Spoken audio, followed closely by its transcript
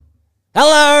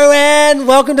Hello and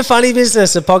welcome to Funny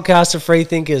Business, a podcast of free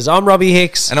thinkers. I'm Robbie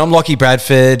Hicks. And I'm Lockie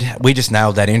Bradford. We just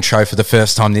nailed that intro for the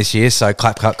first time this year, so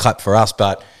clap, clap, clap for us.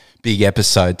 But big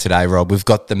episode today, Rob. We've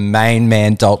got the main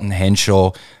man, Dalton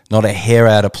Henshaw, not a hair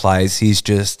out of place. He's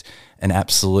just an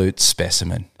absolute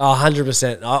specimen. Oh,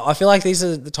 100%. I feel like these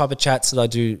are the type of chats that I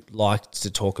do like to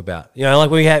talk about. You know,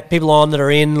 like we have people on that are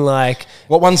in like...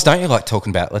 What ones don't you like talking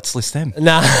about? Let's list them.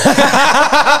 Nah.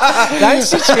 Don't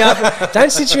stitch me up.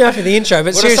 Don't stitch me up for the intro.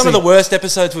 But What are some of the worst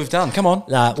episodes we've done? Come on.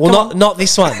 Nah, well, not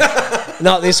this one.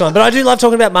 Not this one. But I do love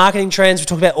talking about marketing trends. We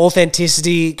talk about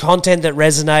authenticity, content that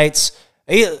resonates.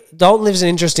 Dalton lives an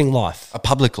interesting life. A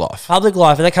public life. Public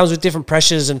life. And that comes with different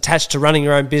pressures and attached to running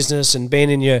your own business and being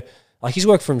in your... Like, he's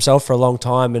worked for himself for a long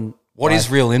time. And what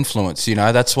is real influence? You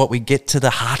know, that's what we get to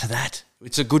the heart of that.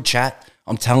 It's a good chat.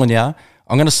 I'm telling you. I'm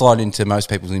going to slide into most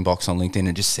people's inbox on LinkedIn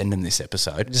and just send them this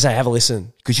episode. Just say, have a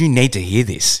listen. Because you need to hear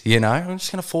this, you know. I'm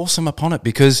just going to force them upon it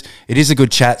because it is a good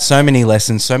chat. So many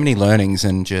lessons, so many learnings,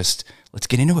 and just let's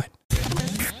get into it.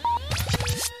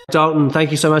 Dalton, thank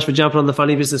you so much for jumping on the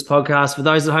Funny Business podcast. For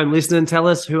those at home listening, tell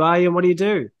us, who are you and what do you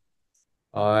do?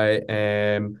 I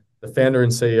am the founder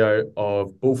and CEO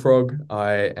of Bullfrog.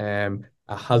 I am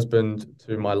a husband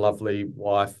to my lovely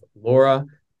wife, Laura,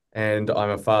 and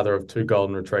I'm a father of 2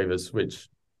 golden retrievers, which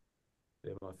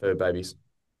they're my fur babies.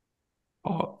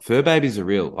 Oh, fur babies are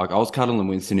real. Like, I was cuddling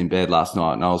Winston in bed last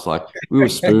night and I was like, we were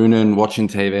spooning, watching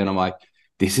TV, and I'm like,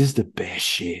 this is the best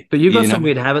shit. But you've got some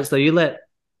weird habits, though. You let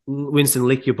Winston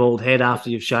lick your bald head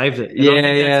after you've shaved it.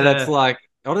 That's like,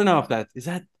 I don't know if is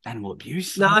that animal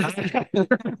abuse? No.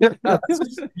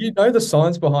 You know the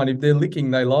science behind if they're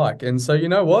licking, they like. And so you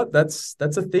know what? That's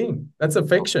a thing. That's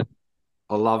affection.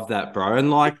 I love that, bro. And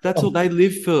like, that's what they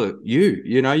live for you.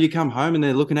 You know, you come home and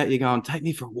they're looking at you going, take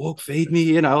me for a walk, feed me.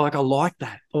 You know, like, I like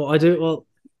that. Well, I do. Well,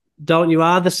 Dalton, you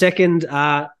are the second,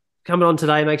 coming on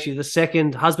today makes you the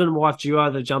second husband and wife duo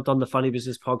that jumped on the Funny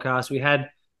Business podcast. We had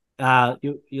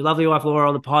your lovely wife Laura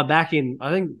on the pod back in,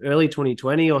 I think, early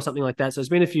 2020 or something like that. So it's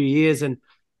been a few years and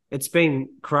it's been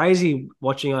crazy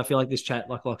watching. I feel like this chat,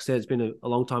 like I said, it's been a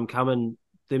long time coming.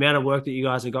 The amount of work that you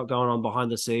guys have got going on behind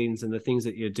the scenes and the things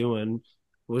that you're doing.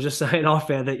 We were just saying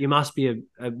off air that you must be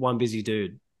a one busy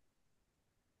dude.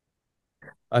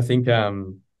 I think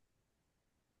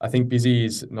busy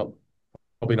is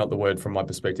probably not the word from my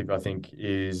perspective. I think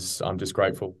I'm just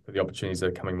grateful for the opportunities that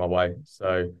are coming my way.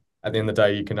 So at the end of the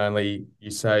day,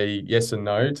 you say yes and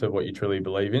no to what you truly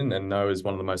believe in, and no is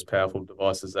one of the most powerful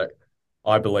devices that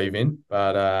I believe in.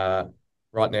 But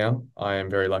right now, I am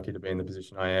very lucky to be in the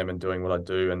position I am and doing what I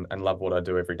do and love what I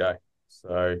do every day.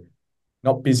 So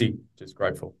not busy, just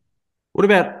grateful. What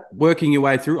about working your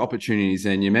way through opportunities?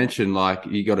 And you mentioned like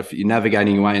you're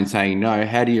navigating your way and saying no.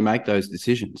 How do you make those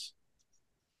decisions?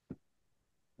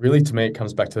 Really, to me, it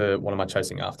comes back to what am I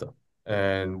chasing after,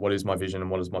 and what is my vision and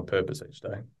what is my purpose each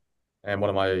day. And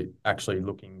what am I actually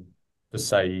looking to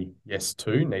say yes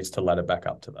to needs to ladder back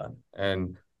up to that.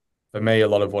 And for me, a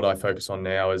lot of what I focus on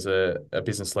now as a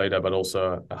business leader, but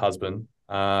also a husband,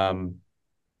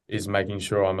 is making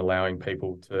sure I'm allowing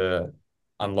people to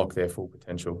unlock their full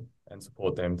potential and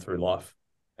support them through life.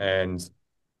 And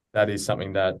that is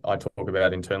something that I talk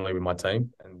about internally with my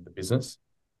team and the business,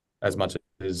 as much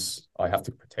as I have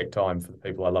to protect time for the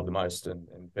people I love the most. And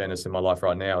in fairness, in my life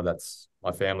right now, that's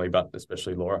my family, but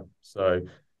especially Laura. So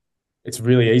it's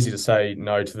really easy to say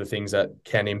no to the things that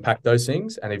can impact those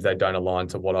things. And if they don't align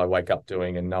to what I wake up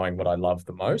doing and knowing what I love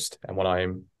the most and what I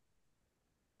am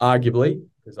arguably,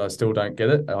 because I still don't get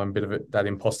it, I'm a bit of that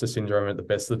imposter syndrome at the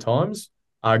best of the times,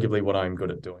 arguably what I'm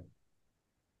good at doing.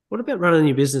 What about running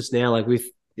your business now, like with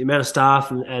the amount of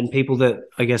staff and people that,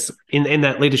 I guess, in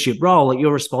that leadership role, like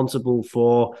you're responsible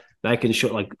for making sure,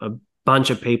 like a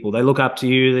bunch of people, they look up to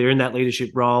you, they're in that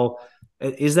leadership role.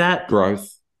 Is that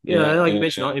growth? You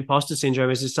mentioned, imposter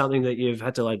syndrome. Is this something that you've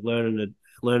had to like learn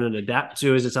and adapt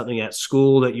to? Is it something at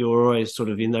school that you were always sort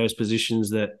of in those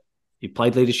positions that you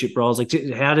played leadership roles? Like,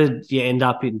 how did you end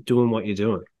up in doing what you're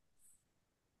doing?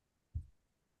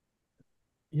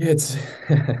 Yeah,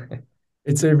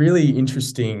 it's a really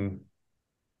interesting.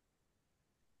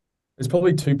 There's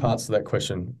probably 2 parts to that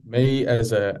question. Me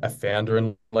as a founder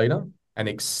and leader, and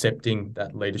accepting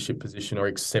that leadership position or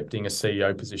accepting a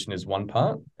CEO position is one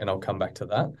part, and I'll come back to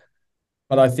that.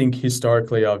 But I think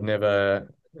historically, I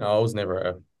was never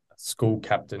a school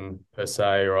captain per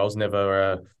se, or I was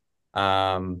never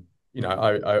I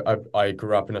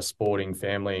grew up in a sporting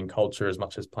family and culture as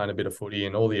much as playing a bit of footy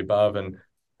and all the above, and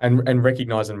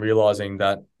recognizing and realizing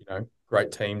that,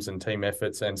 great teams and team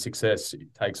efforts and success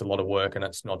takes a lot of work, and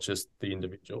it's not just the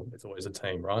individual. It's always a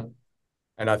team, right?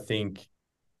 And I think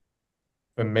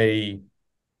for me,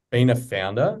 being a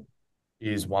founder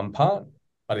is one part,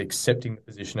 but accepting the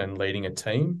position and leading a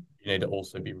team, you need to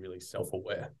also be really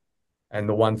self-aware. And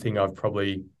the one thing I've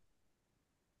probably,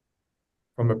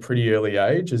 from a pretty early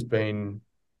age, has been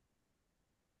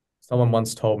someone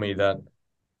once told me that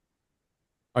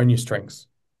own your strengths.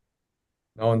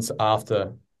 No one's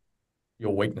after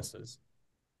your weaknesses.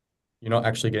 You're not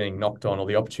actually getting knocked on, or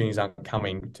the opportunities aren't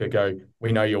coming to go,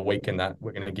 we know you're weak in that,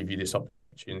 we're going to give you this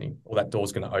opportunity, or that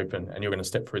door's going to open and you're going to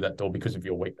step through that door because of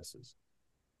your weaknesses.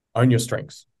 Own your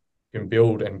strengths. You can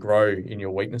build and grow in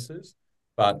your weaknesses.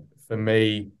 But for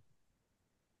me,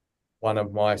 one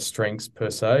of my strengths per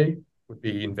se would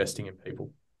be investing in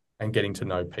people and getting to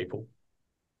know people.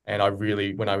 And I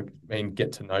really, when I mean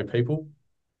get to know people,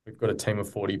 we've got a team of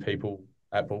 40 people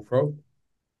at Bullfrog,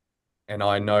 and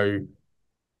I know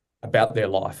about their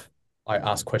life. I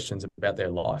ask questions about their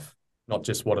life, not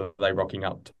just what are they rocking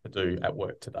up to do at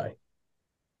work today.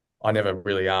 I never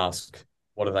really ask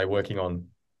what are they working on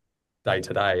day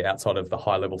to day outside of the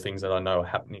high level things that I know are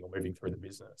happening or moving through the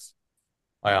business.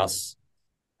 I ask,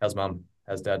 how's mum?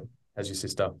 How's dad? How's your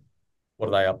sister? What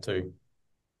are they up to?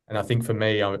 And I think for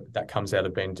me, that comes out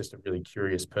of being just a really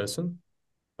curious person.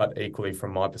 But equally,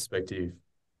 from my perspective,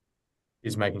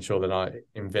 is making sure that I'm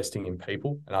investing in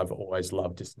people. And I've always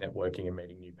loved just networking and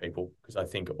meeting new people, because I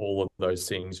think all of those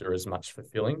things are as much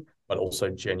fulfilling, but also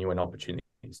genuine opportunities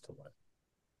to learn.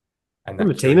 And From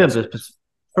that a team member,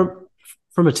 curiosity.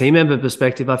 from a team member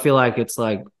perspective, I feel like it's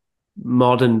like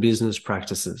modern business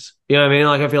practices. You know what I mean?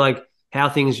 Like I feel like how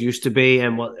things used to be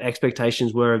and what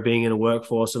expectations were of being in a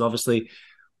workforce, and obviously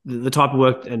the type of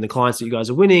work and the clients that you guys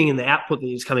are winning and the output that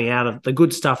is coming out of the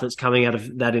good stuff that's coming out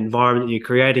of that environment that you're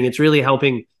creating. It's really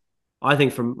helping. I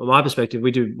think from my perspective,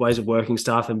 we do ways of working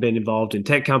stuff and been involved in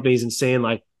tech companies and seeing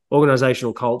like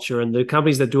organizational culture and the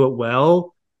companies that do it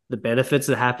well, the benefits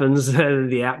that happens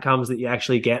and the outcomes that you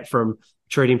actually get from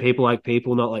treating people like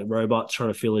people, not like robots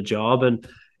trying to fill a job. And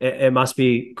it must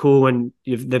be cool when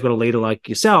they've got a leader like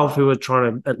yourself who are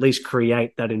trying to at least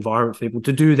create that environment for people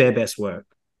to do their best work.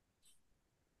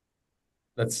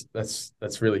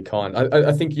 That's really kind.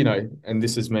 I think, and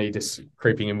this is me just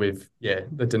creeping in with,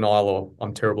 the denial, or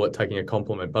I'm terrible at taking a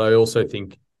compliment, but I also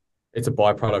think it's a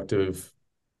byproduct of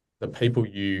the people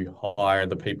you hire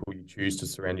and the people you choose to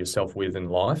surround yourself with in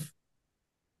life,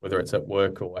 whether it's at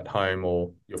work or at home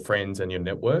or your friends and your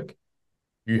network.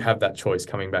 You have that choice,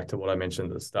 coming back to what I mentioned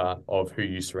at the start, of who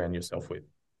you surround yourself with,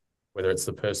 whether it's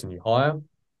the person you hire,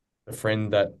 a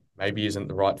friend that maybe isn't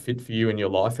the right fit for you in your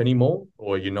life anymore,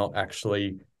 or you're not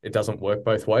actually, it doesn't work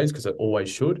both ways because it always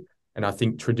should. And I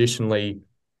think traditionally,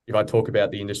 if I talk about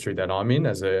the industry that I'm in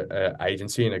as a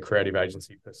agency and a creative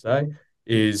agency per se,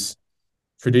 is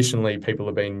traditionally people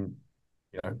have been,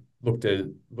 looked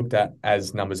at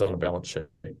as numbers on a balance sheet,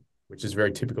 which is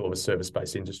very typical of a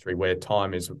service-based industry where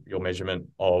time is your measurement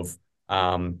of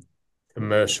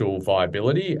commercial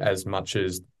viability as much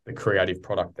as the creative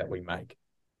product that we make.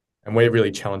 And we're really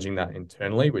challenging that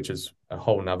internally, which is a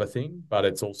whole nother thing. But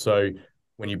it's also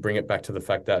when you bring it back to the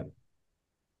fact that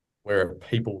we're a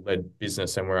people-led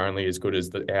business and we're only as good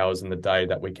as the hours in the day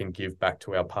that we can give back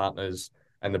to our partners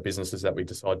and the businesses that we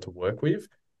decide to work with.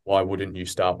 Why wouldn't you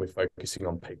start with focusing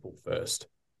on people first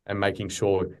and making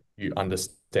sure you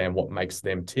understand what makes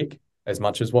them tick as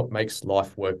much as what makes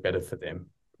life work better for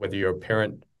them? Whether you're a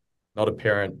parent, not a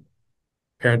parent,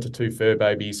 parent to two fur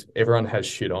babies, everyone has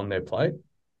shit on their plate.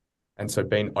 And so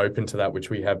being open to that, which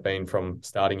we have been from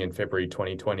starting in February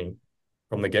 2020,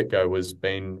 from the get-go, was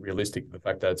being realistic to the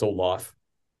fact that it's all life.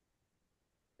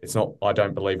 It's not, I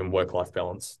don't believe in work-life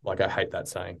balance. Like I hate that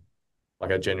saying.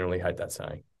 Like I genuinely hate that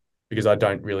saying, because I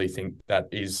don't really think that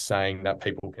is saying that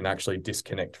people can actually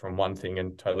disconnect from one thing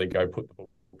and totally go put the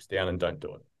books down and don't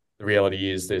do it. The reality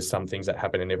is there's some things that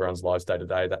happen in everyone's lives day to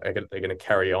day that they're going to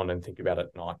carry on and think about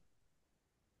at night.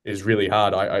 Is really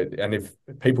hard. And if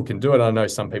people can do it, I know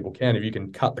some people can. If you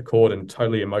can cut the cord and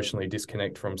totally emotionally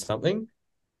disconnect from something,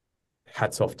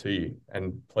 hats off to you.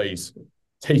 And please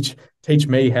teach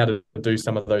me how to do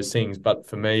some of those things. But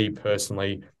for me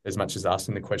personally, as much as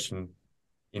asking the question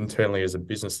internally as a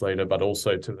business leader, but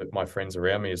also to my friends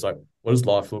around me, is like, what does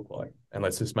life look like? And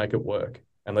let's just make it work.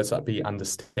 And let's be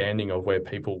understanding of where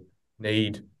people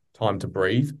need time to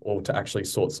breathe or to actually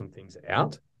sort some things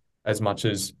out, as much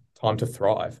as time to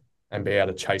thrive and be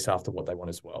able to chase after what they want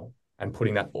as well. And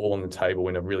putting that all on the table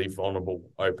in a really vulnerable,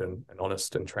 open and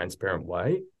honest and transparent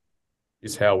way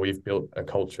is how we've built a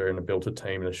culture and built a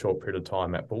team in a short period of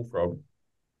time at Bullfrog.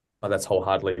 But that's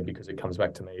wholeheartedly because it comes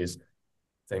back to me is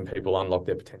seeing people unlock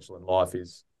their potential in life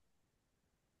is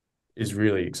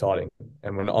really exciting.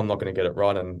 And when I'm not going to get it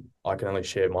right, and I can only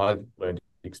share my learned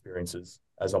experiences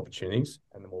as opportunities,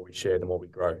 and the more we share, the more we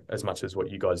grow, as much as what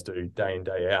you guys do day in,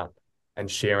 day out, and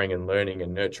sharing and learning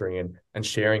and nurturing and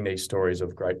sharing these stories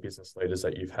of great business leaders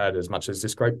that you've had, as much as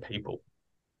just great people.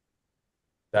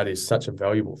 That is such a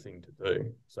valuable thing to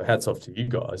do. So hats off to you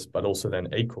guys, but also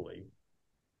then equally,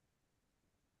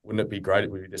 wouldn't it be great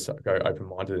if we just go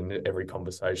open-minded in every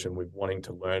conversation with wanting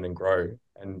to learn and grow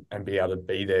and be able to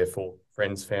be there for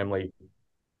friends, family,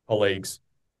 colleagues,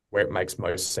 where it makes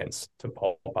most sense to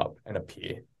pop up and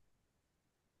appear.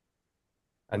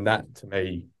 And that, to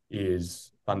me,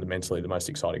 is fundamentally the most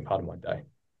exciting part of my day,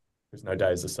 because no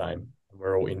day is the same. And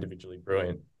we're all individually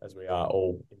brilliant, as we are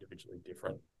all individually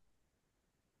different.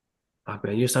 Fuck,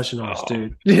 man, you're such a nice Oh.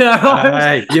 dude. Yeah,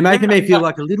 Hey, you're making me feel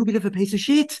like a little bit of a piece of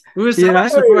shit. we were You saying know?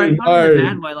 before, not in a No.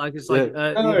 bad way. Like it's like Yeah.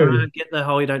 you know, I don't get the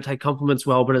whole you don't take compliments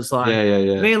well, but it's like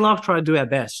Yeah. me and Locke try to do our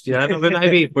best, you know. But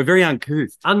maybe We're very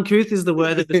uncouth. uncouth is the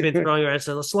word that's been thrown around.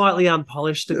 So slightly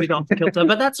unpolished, a bit off kilter,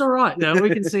 but that's all right. You know,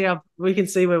 we can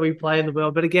see where we play in the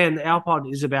world. But again, our pod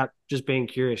is about just being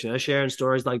curious. You know, sharing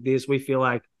stories like this. We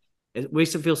feel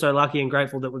so lucky and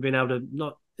grateful that we've been able to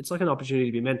not. It's like an opportunity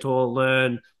to be mentor,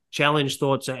 learn, challenge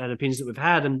thoughts and opinions that we've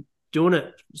had, and doing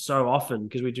it so often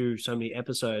because we do so many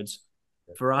episodes.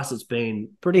 For us, it's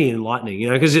been pretty enlightening, you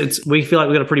know, because we feel like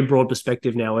we've got a pretty broad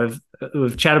perspective now.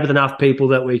 We've chatted with enough people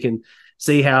that we can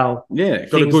see how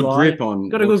Got a good grip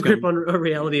on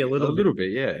reality a little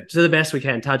bit, yeah. to the best we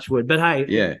can, touch wood. But hey,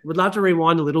 Yeah. we'd love to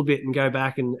rewind a little bit and go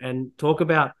back and talk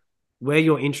about where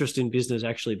your interest in business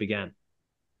actually began.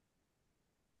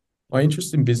 My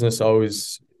interest in business, I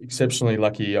was exceptionally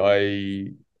lucky.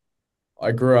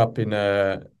 I grew up in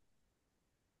a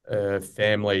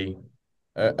family,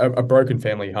 a broken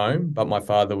family home, but my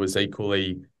father was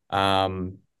equally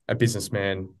a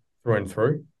businessman through and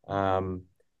through.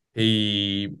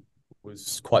 He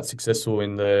was quite successful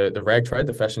in the rag trade,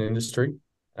 the fashion industry,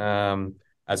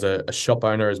 as a shop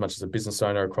owner, as much as a business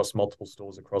owner across multiple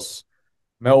stores across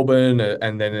Melbourne,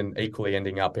 and then equally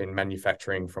ending up in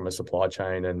manufacturing from a supply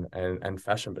chain and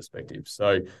fashion perspective.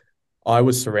 So I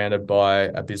was surrounded by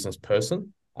a business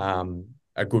person,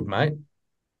 a good mate,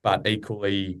 but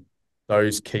equally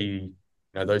those key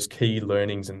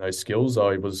learnings and those skills.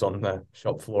 I was on the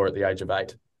shop floor at the age of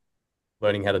 8,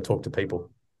 learning how to talk to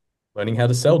people, learning how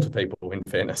to sell to people, in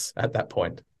fairness, at that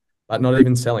point, but not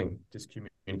even selling, just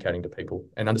communicating to people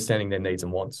and understanding their needs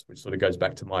and wants, which sort of goes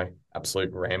back to my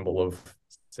absolute ramble of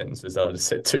sentences that I just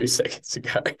said 2 seconds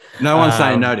ago. No one's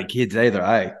saying no to kids either,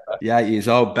 eh? You're 8 years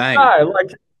old, bang. No,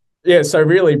 yeah, so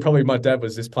really probably my dad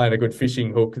was just playing a good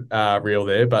fishing hook reel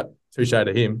there, but touche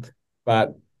to him.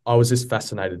 But I was just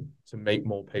fascinated to meet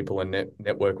more people and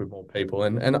network with more people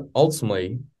and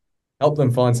ultimately help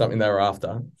them find something they were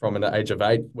after from an age of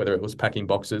 8, whether it was packing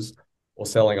boxes or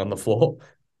selling on the floor.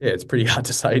 Yeah, it's pretty hard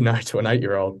to say no to an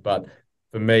 8-year-old. But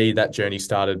for me, that journey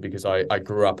started because I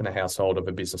grew up in a household of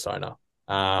a business owner.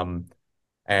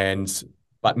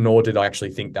 But nor did I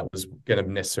actually think that was going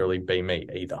to necessarily be me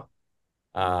either.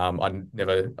 I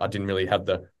didn't really have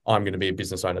the I'm going to be a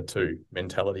business owner too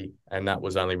mentality, and that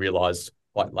was only realized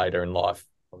quite later in life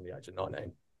from the age of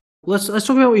 19. Let's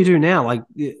talk about what you do now. Like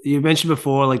you mentioned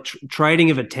before, like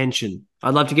trading of attention.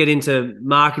 I'd love to get into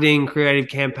marketing, creative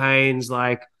campaigns.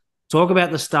 Like talk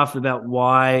about the stuff about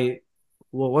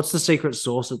what's the secret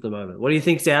sauce at the moment? What do you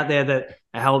think's out there that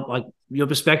help, like your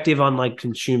perspective on like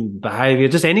consumer behavior,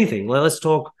 just anything. Let's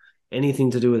talk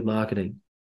anything to do with marketing.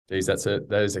 Geez,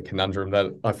 that is a conundrum that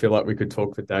I feel like we could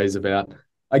talk for days about.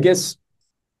 I guess,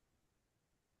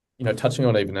 touching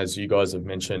on, even as you guys have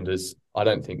mentioned, is I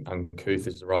don't think uncouth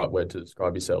is the right word to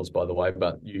describe yourselves, by the way,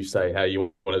 but you say how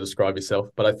you want to describe yourself.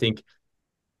 But I think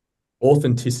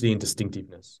authenticity and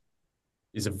distinctiveness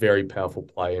is a very powerful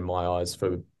play in my eyes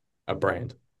for a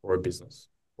brand or a business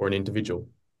or an individual.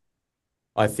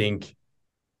 I think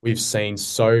we've seen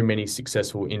so many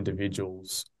successful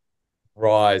individuals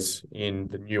rise in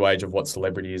the new age of what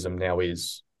celebrityism now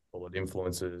is. Call it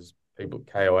influencers, people,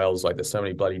 KOLs, like there's so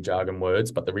many bloody jargon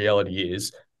words, but the reality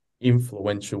is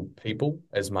influential people,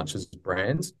 as much as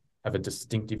brands, have a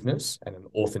distinctiveness and an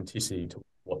authenticity to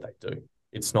what they do.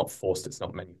 It's not forced, it's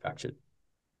not manufactured.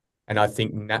 And I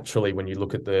think naturally when you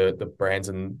look at the brands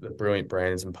and the brilliant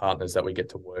brands and partners that we get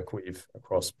to work with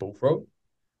across Bullfrog,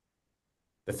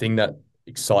 the thing that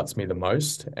excites me the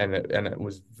most, and it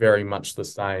was very much the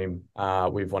same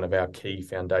with one of our key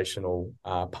foundational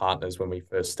partners when we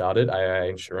first started, AA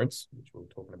Insurance, which we were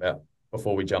talking about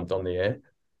before we jumped on the air.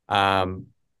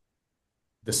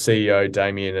 The CEO,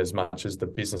 Damien, as much as the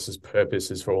business's purpose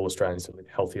is for all Australians to live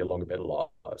healthier, longer, better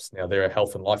lives. Now, they're a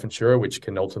health and life insurer, which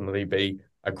can ultimately be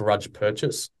a grudge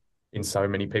purchase in so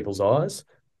many people's eyes.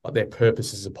 but their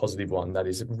purpose is a positive one that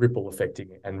is ripple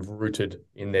affecting and rooted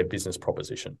in their business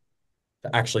proposition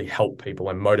to actually help people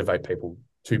and motivate people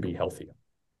to be healthier.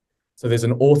 So there's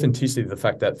an authenticity to the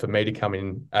fact that for me to come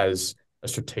in as a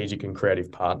strategic and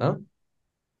creative partner,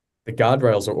 the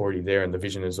guardrails are already there and the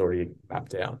vision is already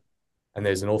mapped out. And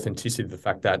there's an authenticity to the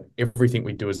fact that everything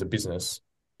we do as a business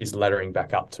is laddering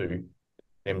back up to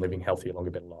them living healthier,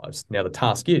 longer, better lives. Now, the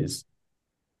task is,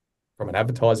 from an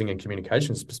advertising and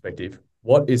communications perspective,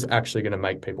 what is actually going to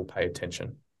make people pay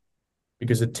attention?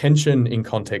 Because attention in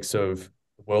context of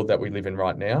the world that we live in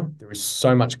right now, there is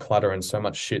so much clutter and so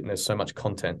much shit and there's so much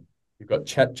content. You've got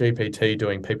Chat GPT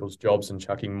doing people's jobs and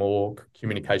chucking more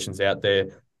communications out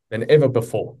there than ever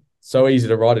before. So easy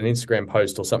to write an Instagram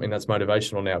post or something that's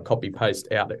motivational now, copy, paste,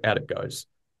 out it goes.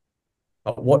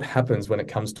 But what happens when it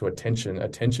comes to attention?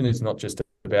 Attention is not just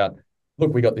about,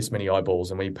 look, we got this many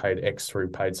eyeballs and we paid X through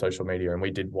paid social media and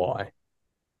we did Y.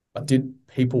 But did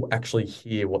people actually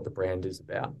hear what the brand is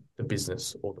about, the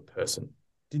business or the person?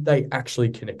 Did they actually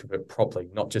connect with it properly,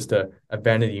 not just a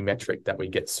vanity metric that we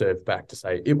get served back to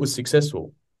say it was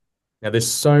successful? Now,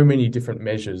 there's so many different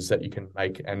measures that you can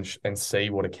make and see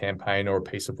what a campaign or a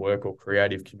piece of work or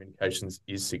creative communications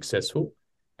is successful.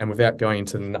 And without going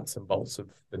into the nuts and bolts of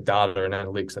the data and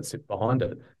analytics that sit behind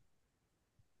it,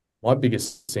 my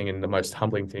biggest thing and the most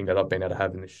humbling thing that I've been able to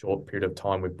have in this short period of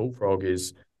time with Bullfrog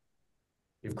is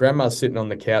if grandma's sitting on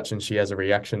the couch and she has a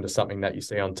reaction to something that you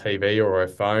see on TV or a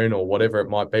phone or whatever it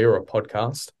might be, or a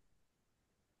podcast,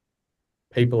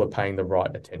 people are paying the right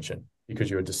attention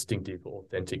because you're distinctive,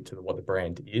 authentic to what the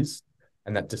brand is.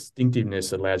 And that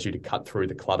distinctiveness allows you to cut through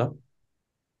the clutter.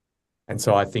 And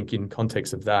so I think in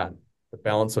context of that, the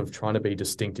balance of trying to be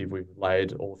distinctive with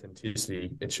layered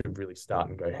authenticity, it should really start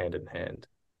and go hand in hand.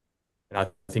 And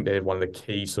I think they're one of the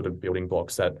key sort of building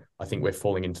blocks that I think we're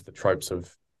falling into the tropes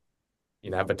of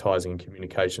in advertising and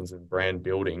communications and brand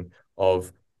building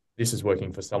of this is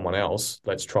working for someone else.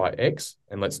 Let's try X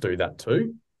and let's do that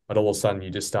too. But all of a sudden you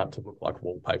just start to look like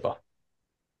wallpaper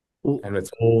and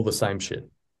it's all the same shit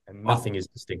and nothing is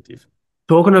distinctive.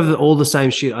 Talking of all the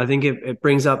same shit, I think it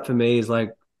brings up for me is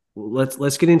like,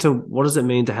 let's get into what does it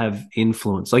mean to have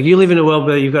influence? Like you live in a world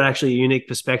where you've got actually a unique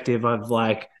perspective of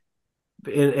like,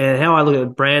 and how I look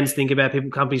at brands, think about people,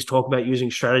 companies talk about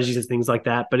using strategies and things like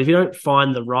that. But if you don't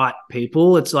find the right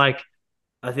people, it's like,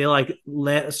 I feel like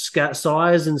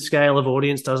size and scale of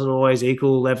audience doesn't always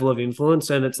equal level of influence.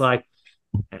 And it's like,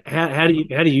 how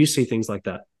do you see things like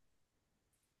that?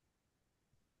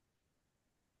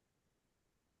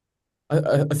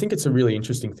 I think it's a really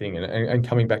interesting thing. And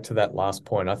coming back to that last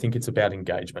point, I think it's about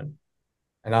engagement.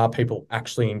 And are people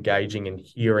actually engaging and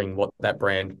hearing what that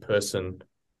brand person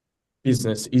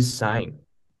business is saying?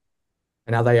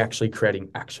 And are they actually creating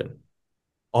action?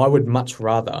 I would much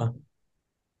rather,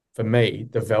 for me,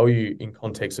 the value in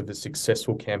context of a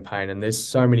successful campaign, and there's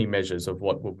so many measures of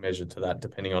what will measure to that,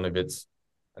 depending on if it's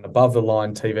an above the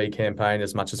line TV campaign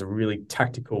as much as a really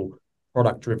tactical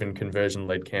product-driven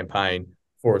conversion-led campaign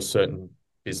for a certain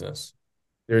business.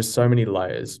 There are so many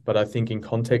layers, but I think in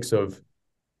context of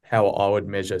how I would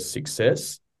measure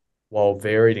success, while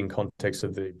varied in context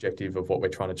of the objective of what we're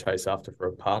trying to chase after for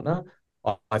a partner,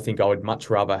 I think I would much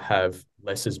rather have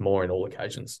less is more in all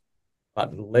occasions.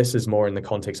 But less is more in the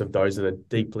context of those that are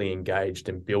deeply engaged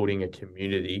in building a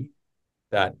community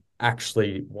that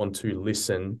actually want to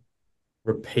listen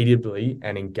repeatedly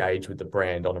and engage with the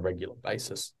brand on a regular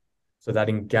basis. So that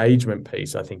engagement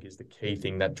piece, I think, is the key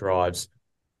thing that drives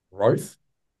growth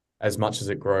as much as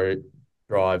it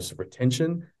drives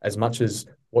retention, as much as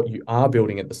what you are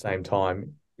building at the same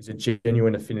time is a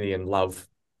genuine affinity and love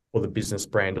for the business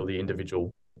brand or the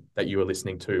individual that you are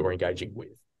listening to or engaging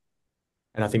with.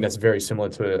 And I think that's very similar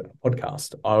to a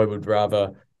podcast. I would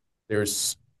rather, there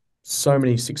is so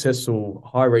many successful,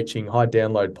 high-reaching,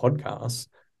 high-download podcasts,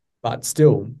 but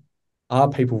still, are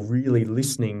people really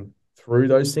listening through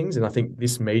those things? And I think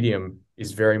this medium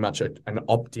is very much an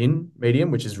opt-in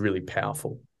medium, which is really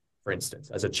powerful, for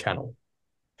instance, as a channel.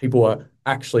 People are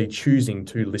actually choosing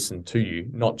to listen to you,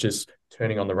 not just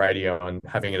turning on the radio and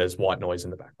having it as white noise in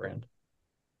the background.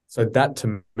 So that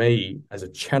to me, as a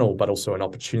channel, but also an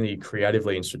opportunity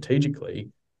creatively and strategically,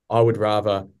 I would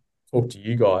rather talk to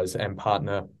you guys and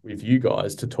partner with you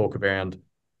guys to talk around,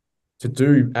 to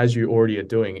do as you already are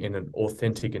doing in an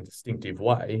authentic and distinctive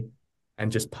way,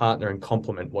 and just partner and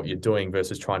complement what you're doing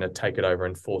versus trying to take it over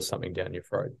and force something down your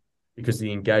throat. Because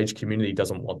the engaged community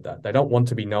doesn't want that. They don't want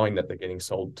to be knowing that they're getting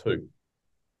sold to.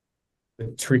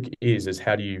 The trick is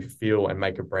how do you feel and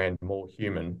make a brand more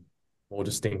human, more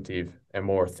distinctive, and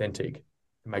more authentic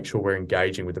to make sure we're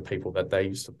engaging with the people that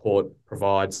they support,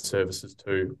 provide services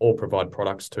to, or provide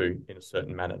products to in a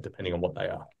certain manner, depending on what they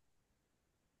are.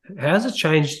 How's it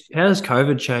changed? How has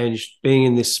COVID changed being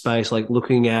in this space? Like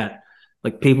looking at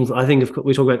like people, I think if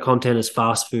we talk about content as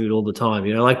fast food all the time,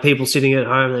 like people sitting at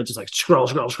home, they're just like scroll,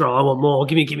 scroll, scroll. I want more.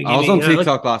 Give me, give me, give me. I was on like,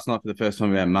 TikTok last night for the first time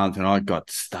in about a month, and I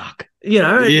got stuck.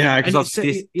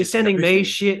 Because you're sending me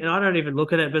shit, and I don't even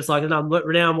look at it. But it's like, now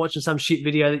I'm watching some shit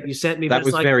video that you sent me. That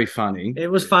was like, very funny.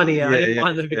 It was funny. I didn't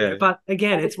mind the video, but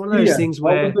again, it's one of those things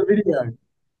where what was the video?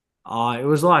 It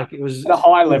was at a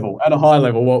high level. At a high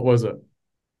level, what was it?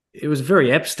 It was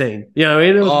very Epstein. It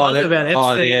was one about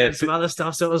Epstein and some other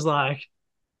stuff. So it was like,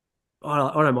 I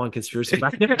don't mind conspiracy.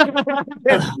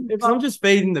 If I'm just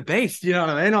feeding the beast, you know what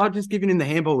I mean? I'm just giving him the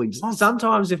handball.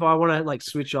 Sometimes if I want to like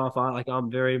switch off,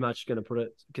 I'm very much going to put a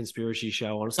conspiracy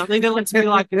show on something that lets me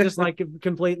like just like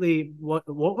completely what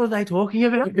were they talking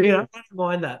about? I don't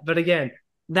mind that. But again,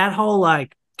 that whole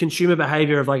like consumer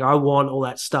behavior of like I want all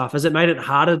that stuff, has it made it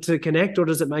harder to connect, or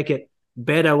does it make it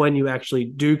better when you actually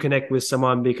do connect with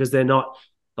someone because they're not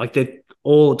like they're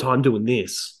all the time doing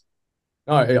this?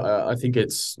 No, I think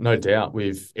it's no doubt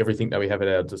with everything that we have at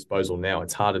our disposal now,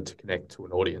 it's harder to connect to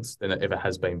an audience than it ever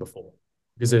has been before,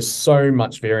 because there's so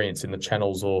much variance in the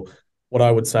channels, or what I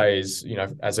would say is,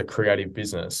 as a creative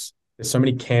business, there's so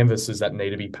many canvases that need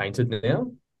to be painted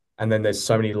now. And then there's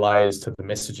so many layers to the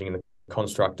messaging and the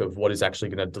construct of what is actually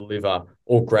going to deliver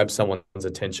or grab someone's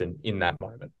attention in that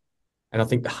moment. And I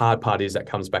think the hard part is that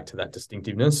comes back to that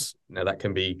distinctiveness. Now, that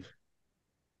can be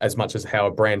as much as how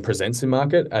a brand presents in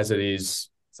market as it is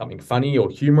something funny or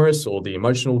humorous or the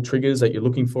emotional triggers that you're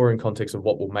looking for in context of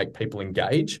what will make people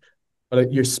engage.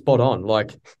 But you're spot on,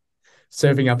 like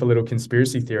serving up a little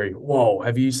conspiracy theory. Whoa,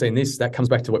 have you seen this? That comes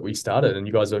back to what we started, and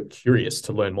you guys are curious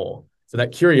to learn more. So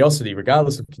that curiosity,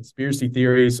 regardless of conspiracy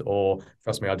theories, or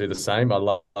trust me, I do the same. I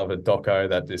love a doco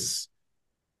that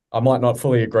I might not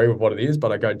fully agree with what it is,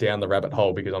 but I go down the rabbit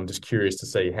hole because I'm just curious to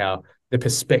see how the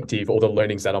perspective or the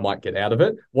learnings that I might get out of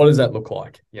it, what does that look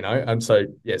like? And so,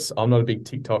 yes, I'm not a big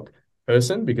TikTok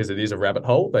person because it is a rabbit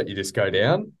hole that you just go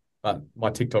down, but my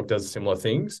TikTok does similar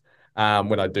things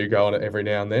when I do go on it every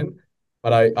now and then.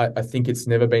 But I think it's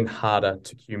never been harder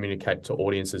to communicate to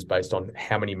audiences based on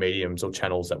how many mediums or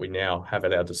channels that we now have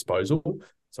at our disposal.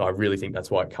 So I really think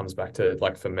that's why it comes back to,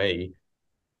 like, for me,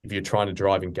 if you're trying to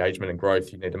drive engagement and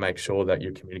growth, you need to make sure that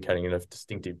you're communicating in a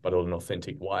distinctive but an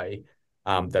authentic way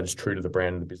that is true to the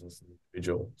brand and the business and the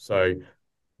individual. So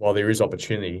while there is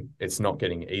opportunity, it's not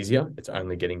getting easier. It's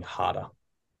only getting harder.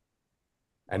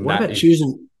 And what about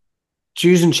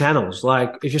choosing channels?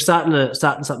 Like if you're starting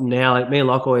something now, like me and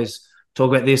Locke always talk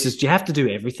about this, is do you have to do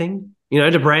everything?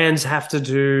 Do brands have to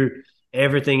do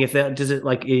everything? Does it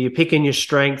like, are you picking your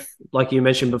strength like you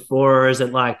mentioned before, or is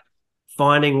it like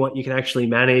finding what you can actually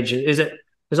manage? Is it,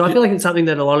 because I feel like it's something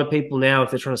that a lot of people now, if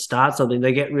they're trying to start something,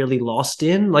 they get really lost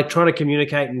in, like trying to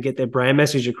communicate and get their brand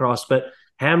message across. But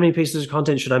how many pieces of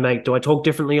content should I make? Do I talk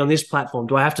differently on this platform?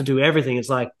 Do I have to do everything? It's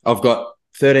like, I've got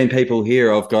 13 people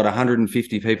here. I've got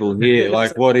 150 people here.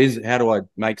 Like, how do I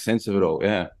make sense of it all?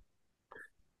 Yeah.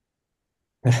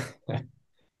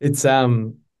 It's,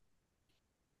 it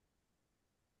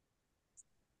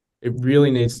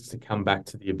really needs to come back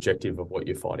to the objective of what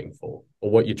you're fighting for or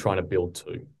what you're trying to build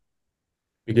to.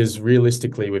 Because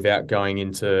realistically, without going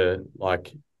into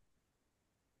like,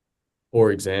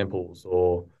 for examples,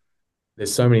 or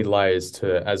there's so many layers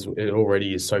to, as it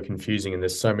already is so confusing, and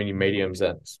there's so many mediums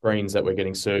screens that we're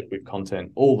getting served with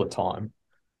content all the time.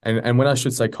 And when I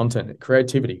should say content,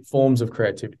 creativity, forms of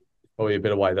creativity, probably a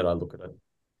better way that I look at it.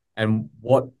 And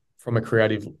what from a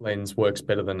creative lens works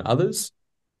better than others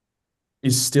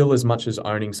is still as much as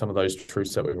owning some of those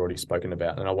truths that we've already spoken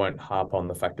about. And I won't harp on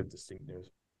the fact of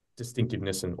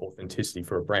distinctiveness and authenticity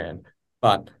for a brand,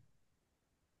 but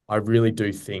I really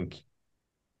do think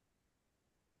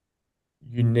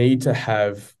you need to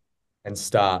have and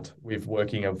start with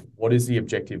working of what is the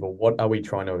objective, or what are we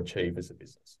trying to achieve as a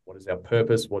business? What is our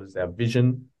purpose? What is our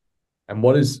vision? And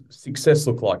what does success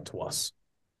look like to us?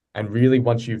 And really,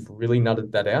 once you've really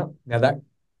nutted that out, now that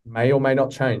may or may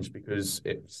not change because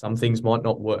some things might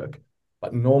not work.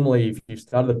 But normally, if you've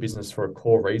started a business for a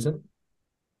core reason,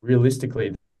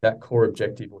 realistically, that core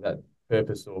objective or that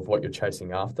purpose of what you're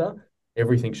chasing after,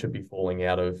 everything should be falling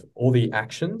out of all the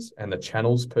actions and the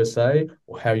channels per se,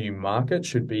 or how you market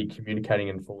should be communicating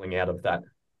and falling out of that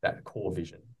core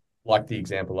vision. Like the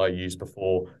example I used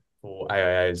before for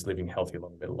AIA's living healthy,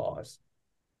 long, better lives.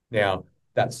 Now,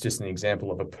 that's just an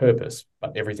example of a purpose,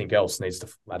 but everything else needs to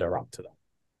ladder up to that.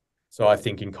 So I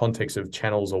think in context of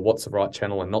channels or what's the right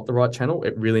channel and not the right channel,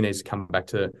 it really needs to come back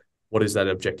to what is that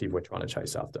objective we're trying to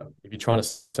chase after? If you're trying to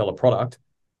sell a product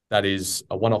that is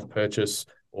a one-off purchase,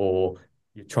 or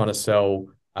you're trying to sell,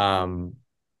 something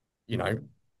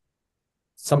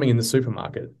in the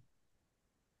supermarket,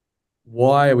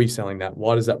 why are we selling that?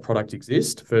 Why does that product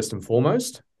exist, first and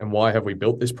foremost? And why have we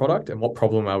built this product? And what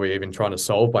problem are we even trying to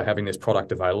solve by having this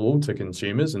product available to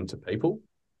consumers and to people?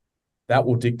 That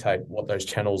will dictate what those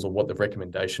channels or what the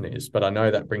recommendation is. But I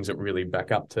know that brings it really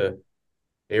back up to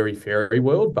airy-fairy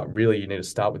world, but really you need to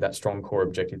start with that strong core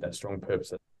objective, that strong purpose,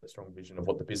 that strong vision of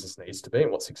what the business needs to be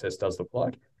and what success does look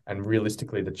like. And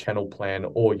realistically, the channel plan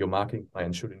or your marketing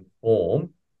plan should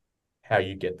inform how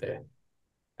you get there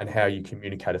and how you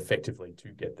communicate effectively to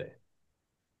get there.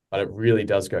 But it really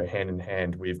does go hand in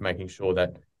hand with making sure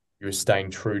that you're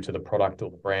staying true to the product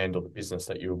or the brand or the business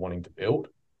that you're wanting to build,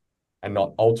 and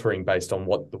not altering based on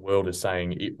what the world is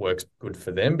saying it works good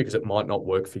for them, because it might not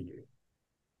work for you.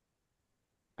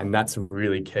 And that's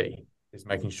really key, is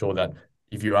making sure that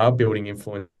if you are building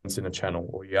influence in a channel,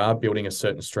 or you are building a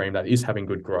certain stream that is having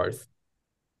good growth,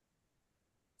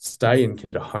 stay and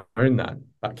hone that,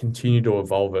 but continue to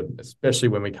evolve it, especially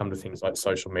when we come to things like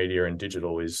social media and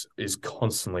digital is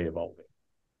constantly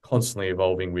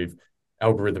evolving with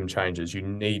algorithm changes. You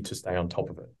need to stay on top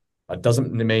of it. It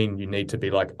doesn't mean you need to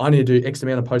be like, I need to do X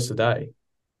amount of posts a day.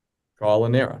 Trial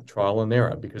and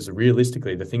error, because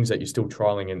realistically, the things that you're still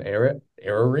trialing and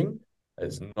erroring,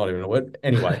 is not even a word,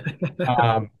 anyway,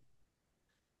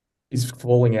 is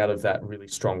falling out of that really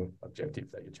strong objective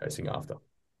that you're chasing after.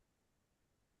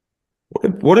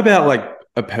 What about like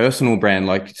a personal brand?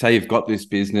 Like, say you've got this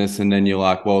business and then you're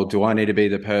like, well, do I need to be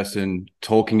the person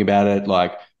talking about it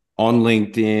like on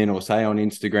LinkedIn or say on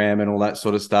Instagram and all that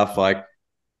sort of stuff? Like,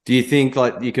 do you think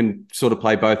like you can sort of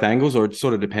play both angles, or it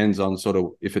sort of depends on sort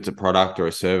of if it's a product or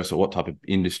a service or what type of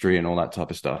industry and all that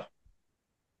type of stuff?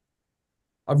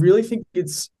 I really think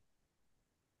it's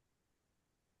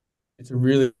a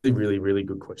really, really, really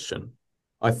good question.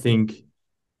 I think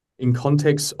in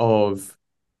context of,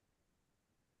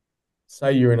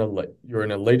 say you're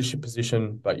in a leadership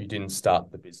position, but you didn't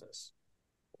start the business,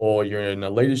 or you're in a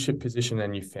leadership position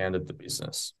and you founded the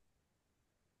business.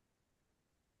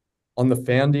 On the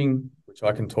founding, which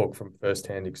I can talk from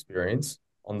firsthand experience,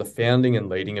 on the founding and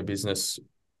leading a business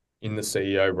in the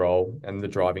CEO role and the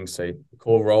driving seat, the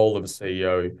core role of a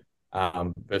CEO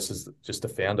versus just a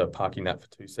founder, parking that for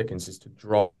 2 seconds, is to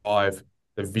drive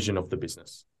the vision of the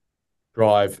business,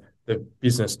 drive the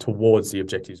business towards the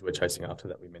objectives we're chasing after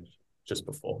that we mentioned just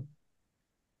before.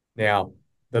 Now,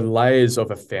 the layers of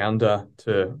a founder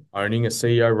to owning a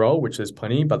CEO role, which there's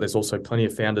plenty, but there's also plenty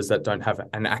of founders that don't have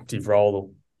an active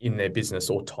role in their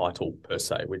business or title per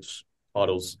se, which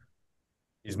titles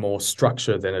is more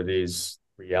structure than it is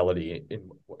reality.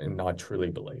 And I truly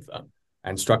believe that.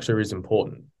 And structure is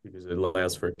important because it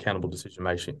allows for accountable decision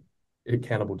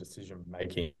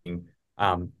making,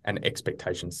 and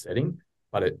expectation setting,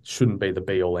 but it shouldn't be the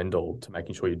be all end all to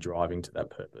making sure you're driving to that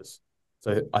purpose.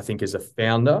 So I think as a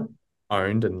founder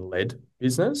owned and led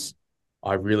business,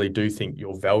 I really do think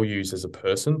your values as a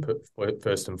person,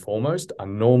 first and foremost, are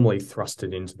normally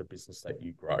thrusted into the business that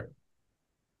you grow.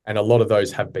 And a lot of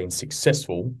those have been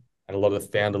successful, and a lot of the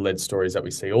founder-led stories that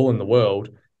we see all in the world,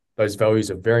 those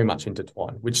values are very much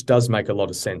intertwined, which does make a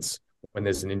lot of sense when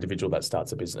there's an individual that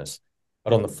starts a business.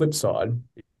 But on the flip side,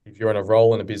 if you're in a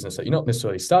role in a business that you're not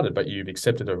necessarily started, but you've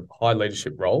accepted a high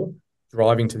leadership role,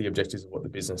 driving to the objectives of what the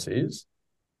business is,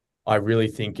 I really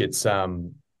think it's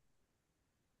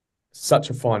such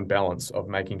a fine balance of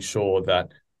making sure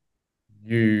that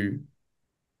you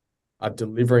are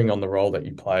delivering on the role that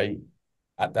you play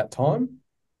at that time,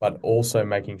 but also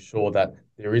making sure that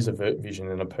there is a vision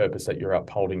and a purpose that you're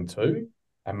upholding to,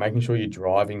 and making sure you're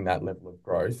driving that level of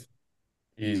growth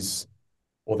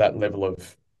or that level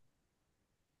of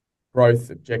growth,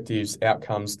 objectives,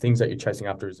 outcomes, things that you're chasing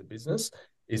after as a business,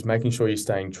 is making sure you're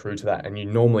staying true to that and you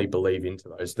normally believe into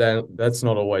those. That's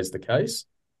not always the case.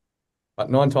 But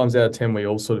 9 times out of 10, we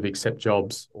all sort of accept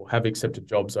jobs or have accepted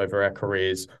jobs over our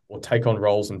careers or take on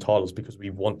roles and titles because we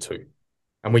want to,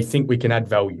 and we think we can add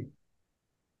value.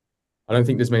 I don't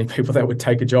think there's many people that would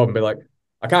take a job and be like,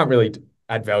 I can't really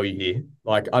add value here.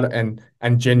 Like, and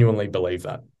genuinely believe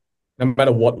that, no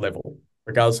matter what level,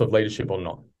 regardless of leadership or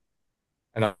not.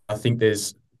 And I think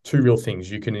there's 2 real things.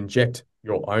 You can inject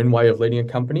your own way of leading a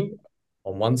company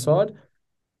on one side.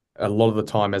 A lot of the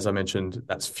time, as I mentioned,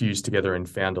 that's fused together in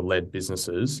founder-led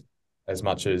businesses, as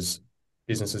much as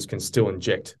businesses can still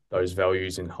inject those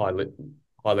values in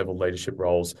high-level leadership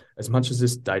roles, as much as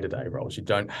this day-to-day roles. You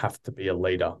don't have to be a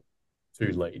leader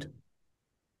to lead.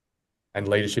 And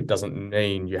leadership doesn't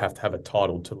mean you have to have a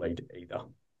title to lead either.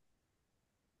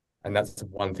 And that's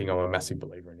one thing I'm a massive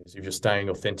believer in, is if you're staying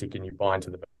authentic and you buy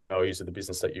into the values of the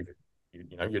business that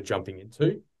you're jumping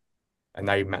into, and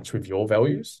they match with your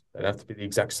values, they don't have to be the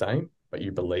exact same, but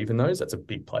you believe in those, that's a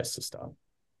big place to start.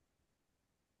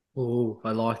 Oh,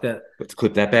 I like that. Let's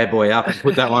clip that bad boy up and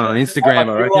put that one on Instagram. I I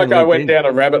feel reckon. like I went LinkedIn. down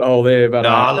a rabbit hole there, but No,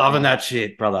 loving that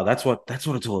shit, brother. That's what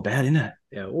it's all about, isn't it?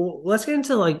 Yeah. Well, let's get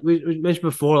into like we mentioned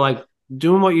before, like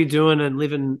doing what you're doing and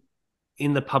living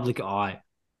in the public eye.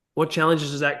 What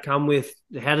challenges does that come with?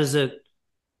 How does it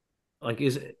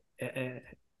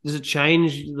does it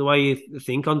change the way you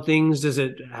think on things? Does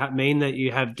it mean that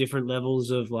you have different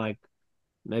levels of like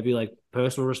maybe like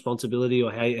personal responsibility,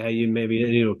 or how you maybe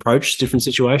need to approach different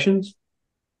situations?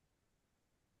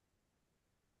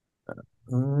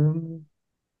 um,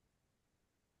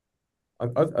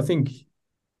 I think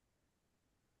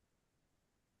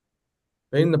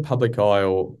being in the public eye,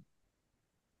 or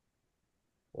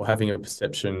having a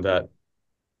perception that,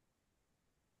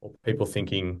 or people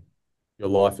thinking your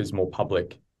life is more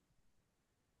public.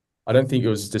 I don't think it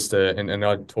was just and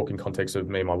I talk in context of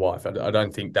me and my wife. I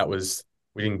don't think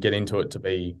we didn't get into it to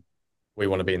be, we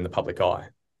want to be in the public eye.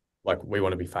 Like, we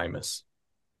want to be famous.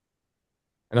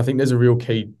 And I think there's a real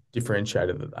key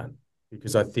differentiator to that,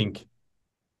 because I think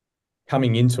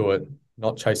coming into it,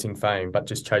 not chasing fame, but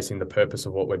just chasing the purpose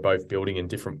of what we're both building in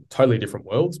totally different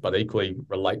worlds, but equally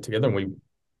relate together. And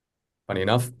funny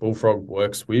enough, Bullfrog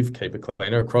works with Keep It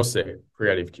Cleaner across their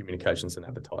creative communications and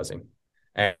advertising.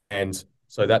 And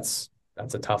so that's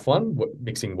a tough one.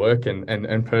 Mixing work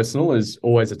and personal is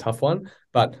always a tough one.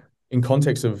 But in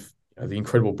context of the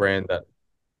incredible brand that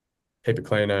Keep It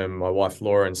Cleaner and my wife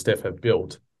Laura and Steph have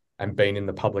built and been in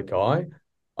the public eye,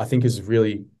 I think is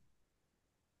really,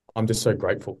 I'm just so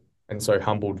grateful and so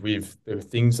humbled with the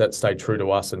things that stay true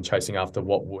to us, and chasing after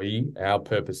our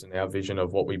purpose and our vision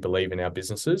of what we believe in our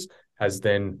businesses has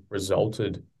then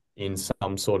resulted in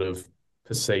some sort of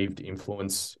perceived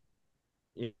influence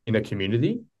in a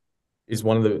community, is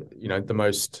one of the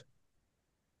most,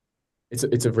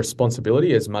 it's a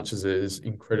responsibility as much as it is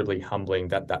incredibly humbling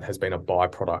that has been a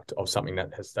byproduct of something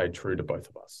that has stayed true to both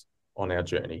of us on our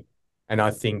journey. And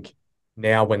I think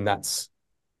now,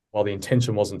 while the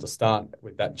intention wasn't to start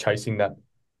with that, chasing that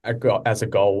as a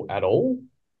goal at all,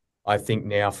 I think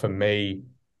now for me,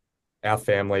 our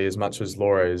family, as much as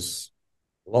Laura is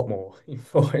a lot more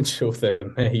influential than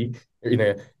me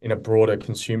in a broader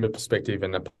consumer perspective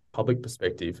and a public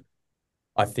perspective,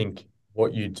 I think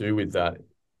what you do with that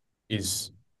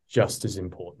is just as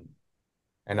important.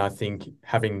 And I think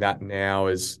having that now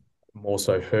is more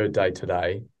so her day to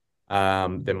day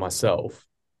than myself,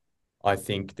 I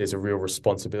think there's a real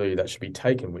responsibility that should be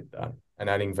taken with that and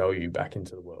adding value back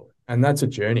into the world. And that's a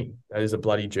journey. That is a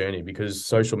bloody journey, because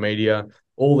social media,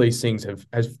 all these things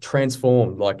have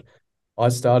transformed. Like, I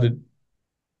started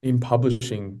in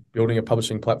publishing, building a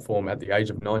publishing platform at the age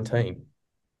of 19.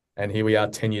 And here we are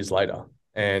 10 years later.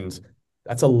 And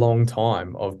that's a long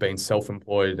time of being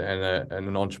self-employed and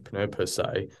an entrepreneur per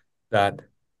se, that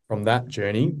from that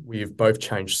journey, we've both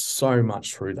changed so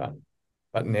much through that.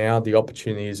 But now the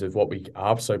opportunities of what we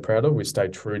are so proud of, we stay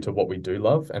true to what we do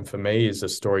love. And for me, is a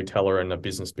storyteller and a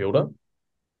business builder.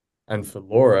 And for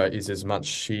Laura, is as much,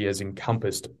 she has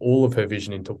encompassed all of her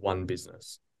vision into one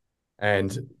business.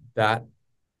 And that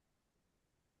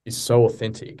is so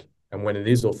authentic. And when it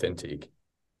is authentic,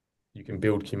 you can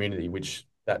build community, which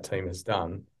that team has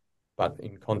done. But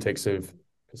in context of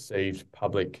perceived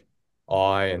public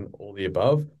eye and all the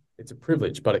above, it's a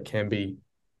privilege, but it can be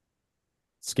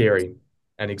scary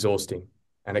and exhausting.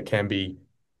 And it can be,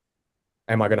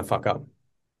 am I going to fuck up?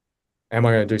 Am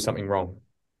I going to do something wrong?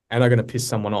 Am I going to piss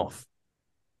someone off?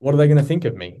 What are they going to think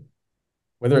of me?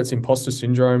 Whether it's imposter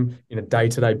syndrome in a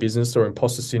day-to-day business, or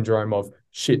imposter syndrome of,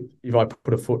 shit, if I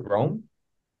put a foot wrong,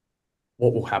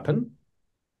 what will happen?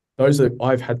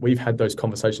 We've had those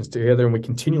conversations together, and we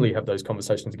continually have those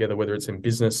conversations together, whether it's in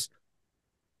business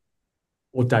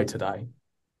or day-to-day.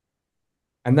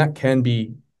 And that can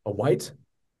be a weight.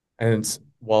 And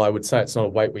while I would say it's not a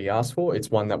weight we ask for,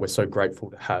 it's one that we're so grateful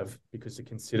to have, because the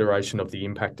consideration of the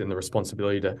impact and the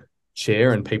responsibility to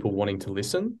share, and people wanting to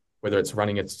listen, whether it's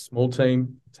running a small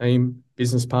team,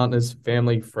 business partners,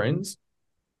 family, friends,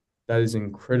 that is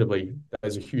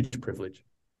a huge privilege.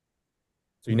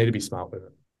 So you need to be smart with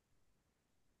it.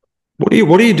 What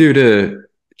do you do to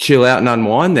chill out and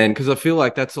unwind then? Because I feel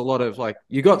like that's a lot of, like,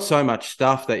 you got so much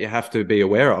stuff that you have to be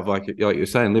aware of, like you're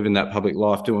saying, living that public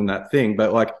life, doing that thing.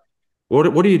 But like,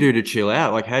 what do you do to chill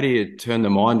out? Like, how do you turn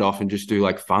the mind off and just do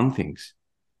like fun things?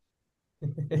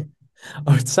 I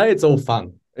would say it's all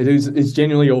fun. It's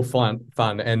genuinely all fun.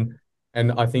 And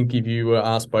I think if you were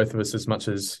asked both of us, as much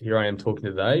as here I am talking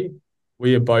today,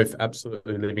 we are both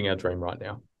absolutely living our dream right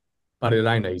now, but it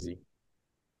ain't easy.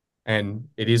 And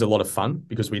it is a lot of fun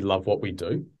because we love what we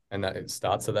do and that it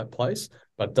starts at that place,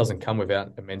 but it doesn't come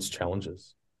without immense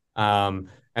challenges. And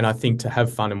I think to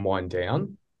have fun and wind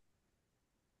down,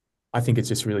 I think it's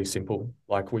just really simple.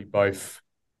 Like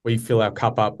we fill our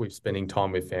cup up with spending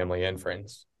time with family and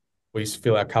friends. We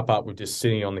fill our cup up with just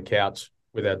sitting on the couch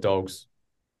with our dogs,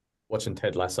 watching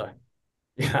Ted Lasso.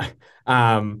 Yeah.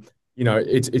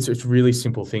 It's really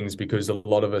simple things because a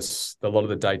lot of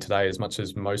the day to day, as much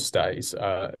as most days,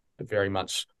 very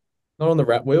much not on the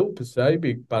rat wheel per se,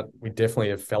 but we definitely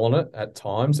have fell on it at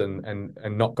times and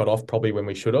not got off probably when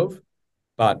we should have.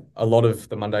 But a lot of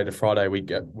the Monday to Friday, we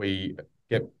get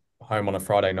home on a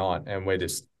Friday night and we're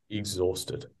just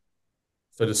exhausted.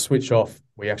 So to switch off,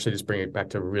 we actually just bring it back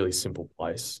to a really simple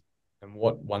place. And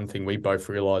one thing we both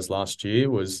realized last year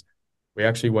was we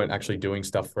actually weren't actually doing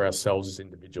stuff for ourselves as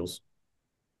individuals.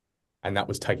 And that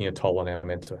was taking a toll on our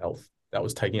mental health. That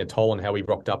was taking a toll on how we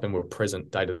rocked up and were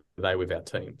present day to day with our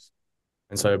teams.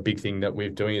 And so a big thing that we're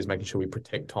doing is making sure we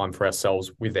protect time for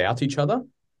ourselves without each other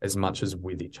as much as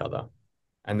with each other.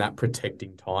 And that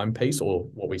protecting time piece, or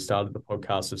what we started the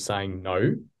podcast of saying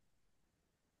no,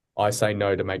 I say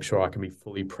no to make sure I can be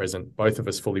fully present, both of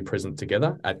us fully present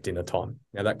together at dinner time.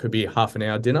 Now, that could be a half an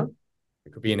hour dinner.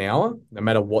 It could be an hour. No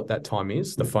matter what that time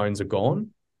is, the phones are gone.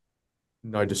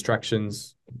 No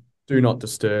distractions. Do not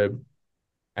disturb.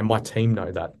 And my team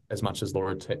know that as much as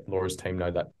Laura's team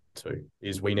know that too,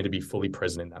 is we need to be fully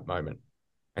present in that moment.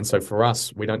 And so for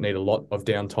us, we don't need a lot of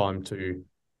downtime to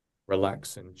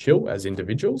relax and chill as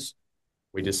individuals.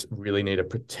 We just really need to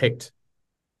protect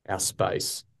our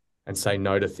space and say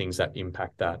no to things that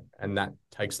impact that. And that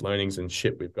takes learnings and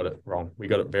shit. We've got it wrong. We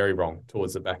got it very wrong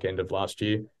towards the back end of last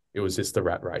year. It was just the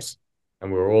rat race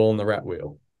and we were all on the rat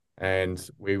wheel and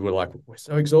we were like, we're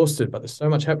so exhausted, but there's so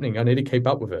much happening. I need to keep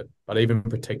up with it. But even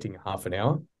protecting half an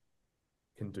hour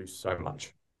can do so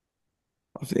much.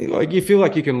 I think like you feel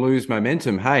like you can lose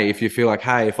momentum. Hey, if you feel like,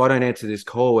 hey, if I don't answer this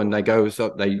call and they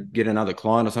get another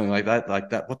client or something like that,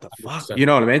 what the fuck? 100%. You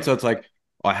know what I mean? So it's like,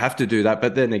 I have to do that.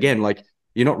 But then again, like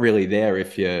you're not really there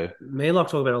if you're. Me and Locke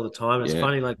talk about it all the time. It's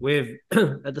funny, like we've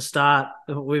at the start,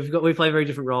 we play very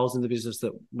different roles in the business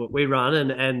that we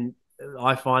run, and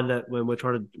I find that when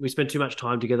we spend too much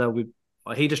time together,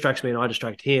 he distracts me and I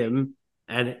distract him,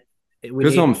 and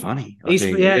Because I'm funny. I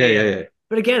think. Yeah.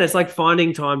 But again, it's like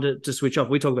finding time to switch off.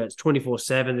 We talk about it's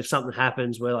 24/7. If something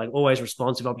happens, we're like always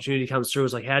responsive. Opportunity comes through.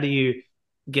 It's like, how do you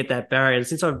get that barrier? And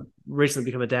since I've recently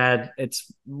become a dad,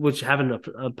 which having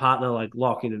a partner like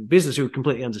Locke in a business who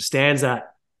completely understands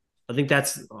that, I think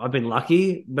I've been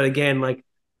lucky. But again, like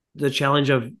the challenge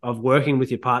of working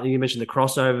with your partner, you mentioned the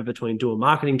crossover between doing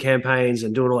marketing campaigns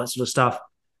and doing all that sort of stuff.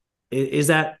 Is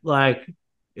that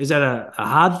a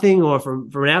hard thing, or from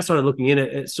an outsider looking in,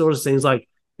 it sort of seems like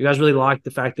you guys really like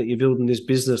the fact that you're building this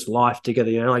business life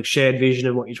together, like shared vision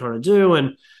of what you're trying to do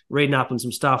and reading up on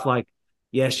some stuff like,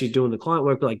 yes, you're doing the client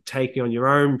work, but like taking on your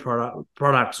own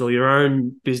products or your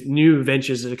own new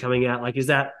ventures that are coming out. Like, is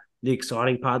that the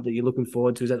exciting part that you're looking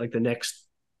forward to? Is that like the next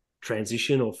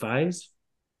transition or phase?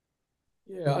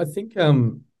 Yeah, I think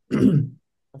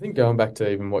I think going back to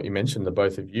even what you mentioned, the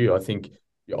both of you, I think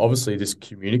you're obviously just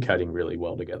communicating really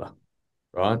well together,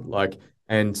 right? Like,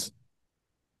 and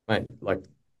mate, like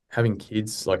having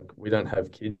kids, like we don't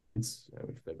have kids,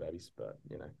 we've got babies, but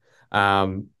I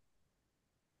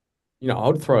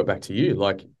would throw it back to you.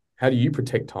 Like, how do you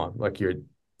protect time? Like your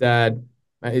dad,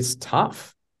 mate, it's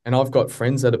tough. And I've got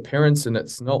friends that are parents and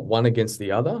it's not one against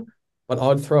the other, but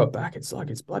I'd throw it back. It's like,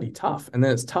 it's bloody tough. And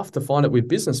then it's tough to find it with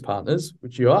business partners,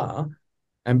 which you are,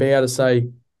 and be able to say,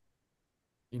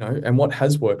 and what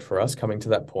has worked for us coming to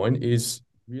that point is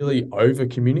really over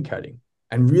communicating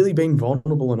and really being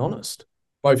vulnerable and honest,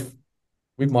 both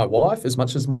with my wife as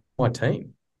much as my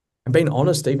team, and being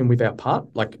honest even with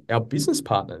our business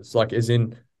partners, like as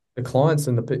in the clients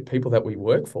and the people that we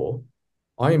work for.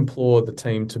 I implore the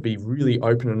team to be really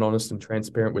open and honest and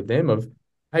transparent with them of,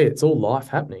 hey, it's all life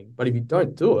happening, but if you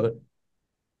don't do it,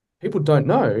 people don't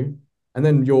know. And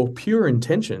then your pure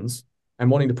intentions and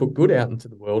wanting to put good out into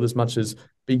the world as much as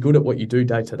be good at what you do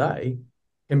day to day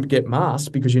can get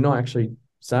masked because you're not actually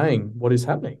saying what is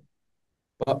happening.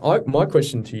 But my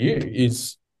question to you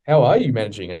is, how are you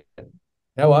managing it?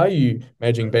 How are you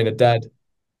managing being a dad,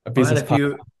 a business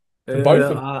partner for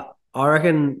both of I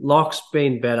reckon Locke's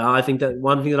been better. I think that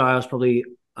one thing that I was probably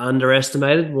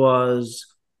underestimated was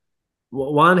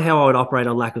one, how I would operate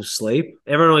on lack of sleep.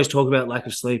 Everyone always talk about lack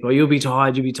of sleep. Oh, you'll be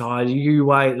tired, you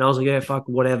wait. And I was like, yeah, fuck,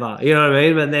 whatever. You know what I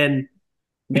mean? But then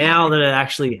now that it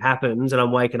actually happens and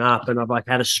I'm waking up and I've like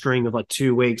had a string of like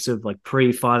 2 weeks of like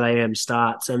pre 5 a.m.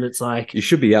 starts, and it's like You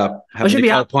should be up I having should the be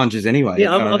cold up. plunges anyway.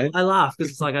 Yeah, You know what I mean? I laugh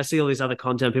because it's like I see all these other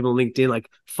content people on LinkedIn, like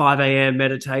 5 a.m.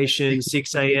 meditation,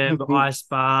 6 a.m. ice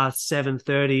bath,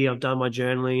 7:30. I've done my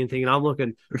journaling and thinking I'm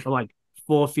like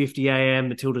 4:50 a.m.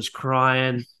 Matilda's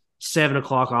crying, 7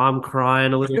 o'clock. I'm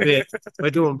crying a little bit.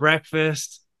 We're doing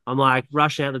breakfast. I'm like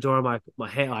rushing out the door. I'm like, my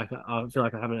hair, like I feel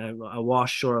like I haven't had a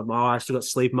wash or my eyes still got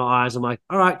sleep in my eyes. I'm like,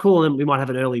 all right, cool. And then we might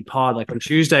have an early pod. Like on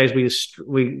Tuesdays,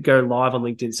 we go live on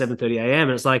LinkedIn 7:30 a.m.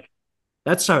 And it's like,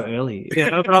 that's so early,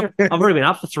 but I've already been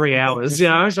up for 3 hours,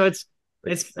 so it's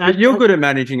You're good at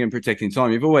managing and protecting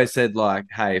time. You've always said like,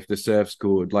 hey, if the surf's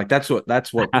good, like that's what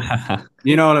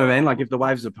you know what I mean? Like if the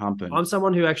waves are pumping. I'm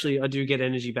someone who actually I do get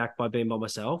energy back by being by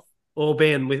myself or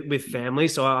being with family.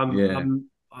 So I'm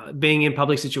being in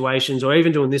public situations or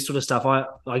even doing this sort of stuff. I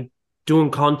like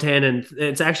doing content, and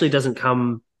it actually doesn't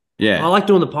come. Yeah. I like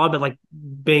doing the pod, but like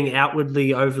being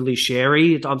outwardly overly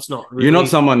sharey, I'm not really. You're not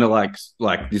someone that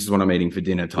like this is what I'm eating for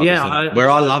dinner type of stuff,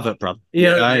 where I love it, brother.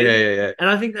 Yeah. And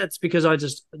I think that's because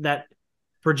that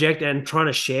project and trying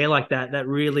to share like that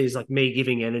really is like me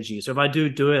giving energy. So if I do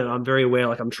it, I'm very aware,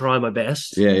 like I'm trying my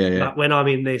best. Yeah. But when I'm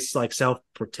in this like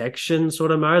self-protection sort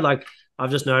of mode, like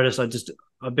I've just noticed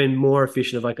I've been more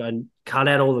efficient of like I cut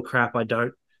out all the crap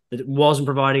that wasn't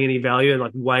providing any value and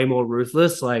like way more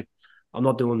ruthless. Like I'm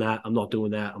not doing that. I'm not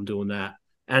doing that. I'm doing that.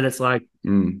 And it's like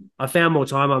I found more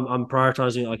time. I'm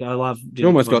prioritizing it. Like I love. You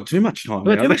almost got too much time.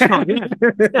 Too much time. Yeah,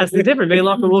 it's different. Me and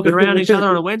Lachlan walking around each other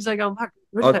on a Wednesday, going, "Fuck,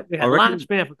 we had lunch,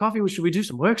 man, for coffee. Should we do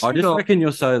some work?" I just reckon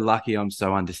you're so lucky. I'm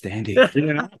so understanding. That's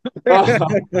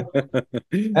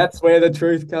where the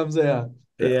truth comes out.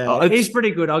 Yeah, he's pretty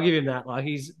good. I'll give him that. Like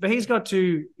he's got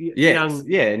two young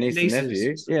nieces,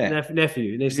 niece and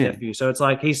nephew. So it's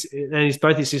like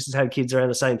both his sisters had kids around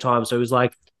the same time. So it was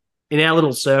like in our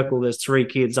little circle, there's 3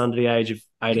 kids under the age of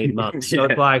 18 months. So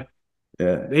it's like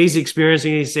he's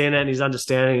experiencing, he's seeing it, and he's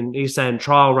understanding, and he's saying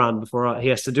trial run before he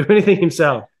has to do anything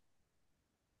himself.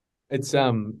 It's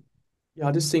I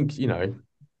just think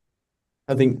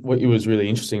I think what was really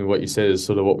interesting, what you said is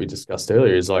sort of what we discussed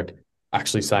earlier, is like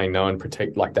actually saying no and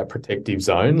protect, like that protective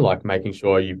zone, like making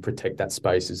sure you protect that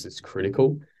space is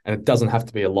critical. And it doesn't have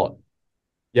to be a lot.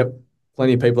 Yep.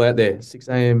 Plenty of people out there, 6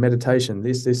 a.m. meditation,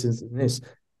 this, and this.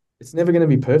 It's never going to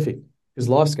be perfect because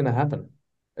life's going to happen.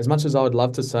 As much as I would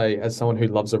love to say, as someone who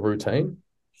loves a routine,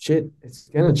 it's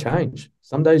going to change.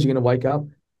 Some days you're going to wake up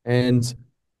and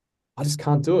I just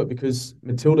can't do it because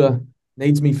Matilda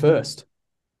needs me first.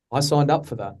 I signed up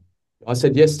for that. I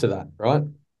said yes to that, right?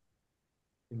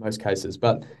 In most cases,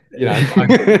 but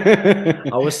I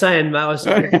was saying, I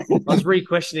was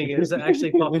re-questioning it. It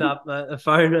actually popped up a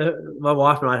phone. My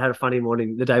wife and I had a funny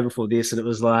morning the day before this, and it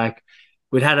was like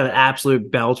we'd had an absolute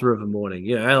belter of a morning.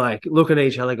 Like looking at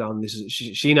each other, going, "This is."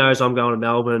 She knows I'm going to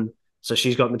Melbourne, so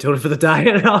she's got Matilda for the day,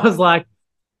 and I was like.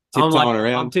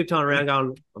 I'm tiptoeing around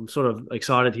going, I'm sort of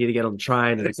excited here to get on the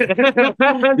train.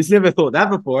 You've never thought that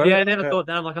before? Yeah, I never thought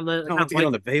that. I'm like, I can't get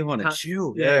on the V line and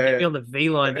chill. Get me on the V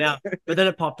line now. But then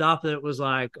it popped up that it was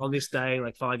like on this day,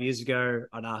 like 5 years ago,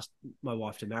 I'd asked my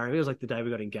wife to marry me. It was like the day we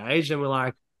got engaged, and we're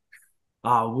like,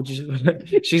 "Oh, would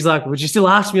you?" She's like, "Would you still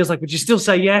ask me?" I was like, "Would you still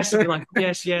say yes?" And we're like,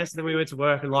 "Yes." And then we went to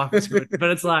work, and life was good. But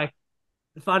it's like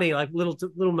funny, like little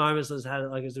moments that's had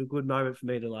like it's a good moment for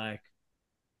me to like.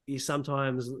 You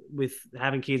sometimes with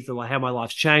having kids, like how my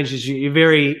life's changed is you're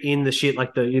very in the shit,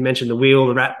 like you mentioned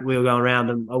the rat wheel going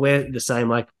around, and we're the same.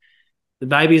 Like the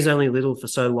baby is only little for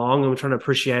so long, and we're trying to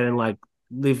appreciate and like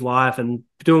live life and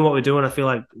doing what we're doing. I feel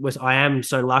like I am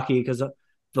so lucky because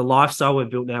the lifestyle we've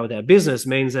built now with our business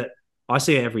means that I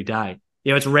see it every day.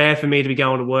 It's rare for me to be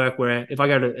going to work where if I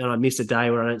go to and I miss a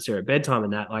day where I don't see her at bedtime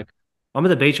and that, like I'm at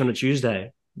the beach on a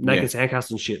Tuesday making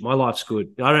sandcastles and shit. My life's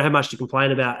good. I don't have much to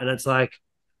complain about, and it's like.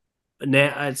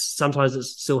 Now sometimes I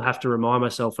still have to remind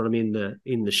myself when I'm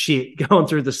in the shit going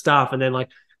through the stuff, and then like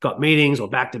got meetings or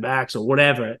back to backs or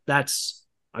whatever. I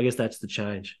guess that's the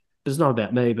change. It's not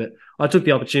about me, but I took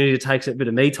the opportunity to take a bit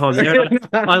of me time there.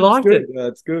 I liked it.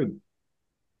 That's good.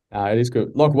 It is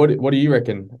good. Like, what do you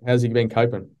reckon? How's he been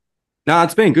coping? No,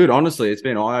 it's been good. Honestly, it's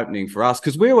been eye-opening for us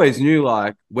because we always knew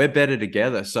like we're better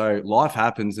together. So life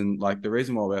happens, and like the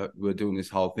reason why we're doing this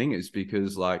whole thing is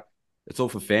because like. It's all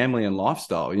for family and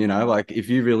lifestyle, like if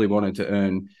you really wanted to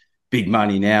earn big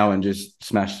money now and just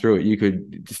smash through it, you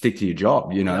could stick to your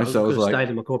job, So it was like, stayed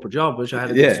in my corporate job, which I had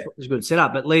a good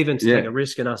setup, but leaving to take a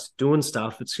risk in us doing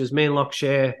stuff. It's because me and Locke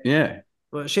share. Yeah.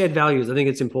 Well, shared values, I think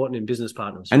it's important in business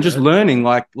partners. And just learning,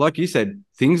 like you said,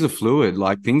 things are fluid.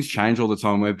 Like things change all the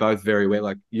time. We're both very aware.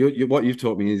 Like what you've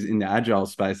taught me is in the agile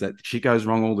space that shit goes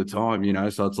wrong all the time. You know,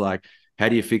 so it's like, how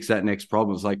do you fix that next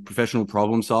problem? It's like professional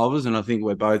problem solvers, and I think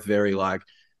we're both very like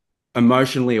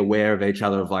emotionally aware of each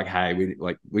other. Of like, hey,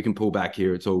 we can pull back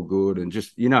here. It's all good, and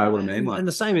just you know what I mean. Like, and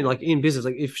the same in like in business,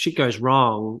 like if shit goes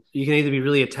wrong, you can either be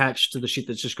really attached to the shit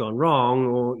that's just gone wrong,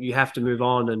 or you have to move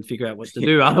on and figure out what to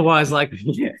do. Otherwise, like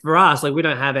for us, like we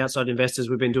don't have outside investors.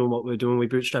 We've been doing what we're doing. We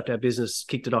bootstrapped our business,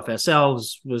 kicked it off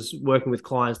ourselves, was working with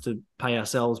clients to pay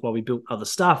ourselves while we built other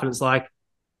stuff. And it's like,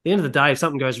 at the end of the day, if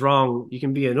something goes wrong, you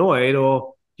can be annoyed,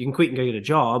 or you can quit and go get a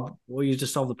job, or you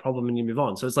just solve the problem and you move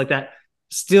on. So it's like that,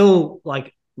 still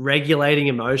like regulating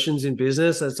emotions in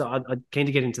business. So I'm keen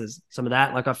to get into some of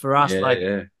that. Like for us,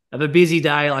 have a busy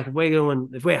day, like if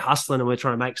we're hustling and we're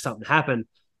trying to make something happen,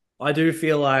 I do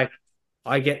feel like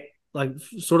I get like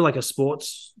sort of like a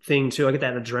sports thing too. I get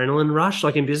that adrenaline rush.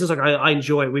 Like in business, like I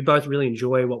enjoy it. We both really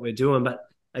enjoy what we're doing, but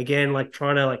again, like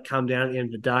trying to like come down at the end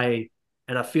of the day,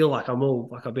 and I feel like I'm all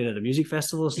like I've been at a music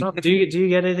festival or stuff. Do you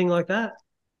get anything like that?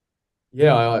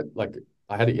 Yeah,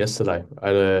 I had it yesterday. I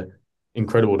had a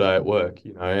incredible day at work,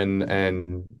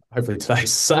 and hopefully today's the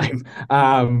same.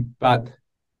 But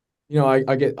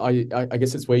I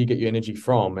guess it's where you get your energy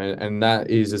from, and that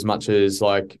is as much as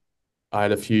like I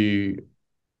had a few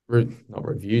not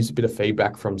reviews, a bit of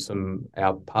feedback from some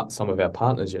of our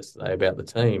partners yesterday about the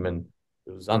team, and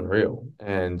it was unreal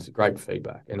and great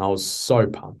feedback. And I was so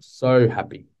pumped, so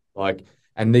happy. Like,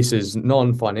 and this is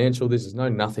non-financial. This is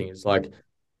nothing. It's like,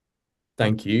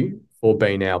 thank you for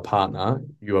being our partner.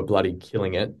 You are bloody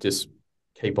killing it. Just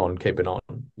keep on keeping on,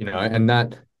 and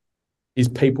that is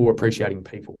people appreciating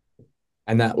people.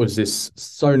 And that was just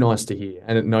so nice to hear.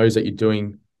 And it knows that you're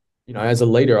doing, as a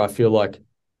leader, I feel like,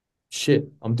 shit,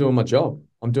 I'm doing my job.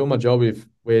 I'm doing my job if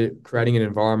we're creating an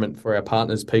environment for our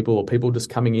partners, people, or people just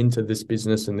coming into this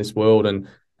business and this world and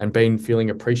feeling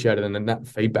appreciated, and then that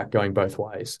feedback going both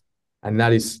ways. And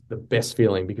that is the best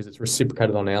feeling because it's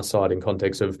reciprocated on our side in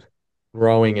context of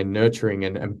growing and nurturing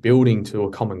and building to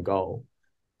a common goal.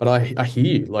 But I hear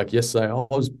you. Like yesterday, I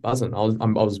was buzzing. I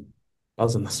was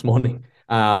buzzing this morning.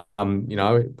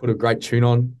 Put a great tune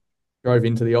on, drove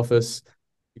into the office,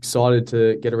 excited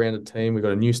to get around the team. We've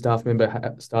got a new staff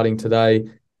member starting today.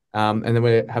 And then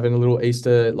we're having a little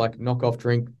Easter like knockoff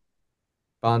drink.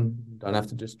 Fun. Don't have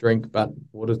to just drink, but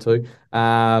water too.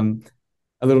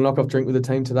 A little knockoff drink with the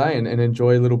team today and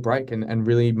enjoy a little break and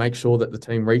really make sure that the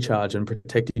team recharge and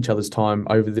protect each other's time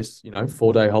over this,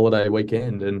 4-day holiday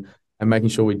weekend and making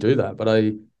sure we do that. But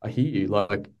I hear you,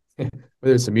 like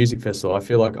whether it's a music festival, I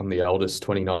feel like I'm the oldest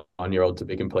 29-year-old, to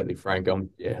be completely frank. I'm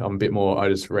a bit more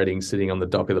Otis Redding sitting on the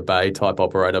dock of the bay type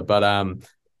operator. But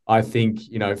I think,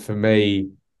 for me,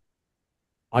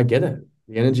 I get it.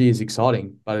 The energy is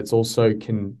exciting, but it's also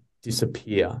can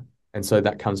disappear. And so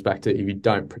that comes back to if you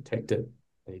don't protect it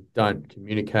and you don't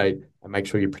communicate and make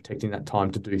sure you're protecting that time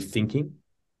to do thinking,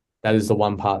 that is the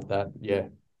one part that, to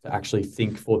actually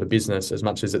think for the business. As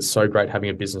much as it's so great having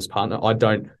a business partner, I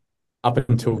don't, up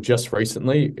until just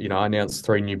recently, I announced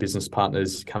 3 new business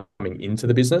partners coming into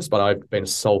the business, but I've been a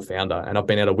sole founder and I've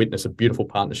been able to witness a beautiful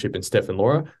partnership in Steph and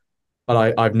Laura.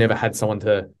 But I've never had someone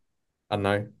to, I don't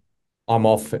know, I'm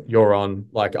off, you're on.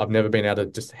 Like I've never been able to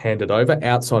just hand it over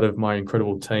outside of my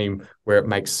incredible team where it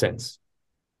makes sense.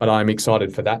 But I'm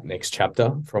excited for that next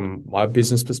chapter from my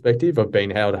business perspective of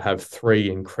being able to have 3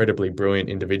 incredibly brilliant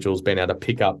individuals being able to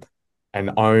pick up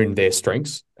and own their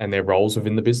strengths and their roles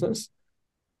within the business.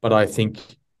 But I think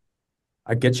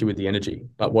I get you with the energy.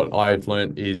 But what I've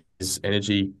learned is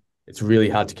energy, it's really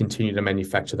hard to continue to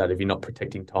manufacture that if you're not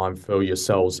protecting time for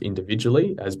yourselves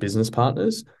individually as business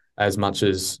partners, as much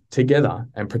as together,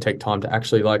 and protect time to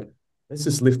actually like, let's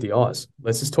just lift the eyes.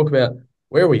 Let's just talk about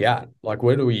where are we at? Like,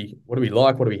 what do we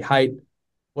like? What do we hate?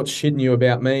 What's shitting you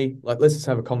about me? Like, let's just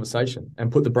have a conversation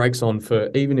and put the brakes on for,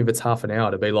 even if it's half an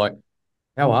hour, to be like,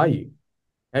 how are you?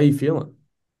 How are you feeling?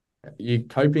 Are you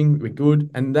coping? We're good.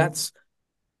 And that's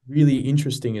really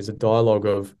interesting as a dialogue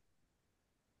of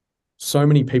so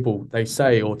many people, they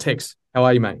say or text, how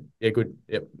are you, mate? Yeah, good.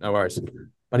 Yep, no worries.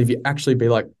 But if you actually be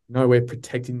like, no, we're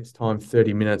protecting this time,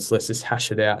 30 minutes, let's just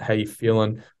hash it out. How you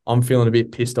feeling? I'm feeling a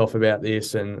bit pissed off about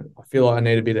this and I feel like I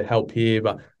need a bit of help here,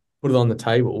 but put it on the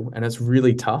table. And it's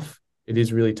really tough. It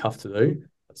is really tough to do.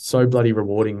 It's so bloody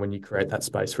rewarding when you create that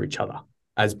space for each other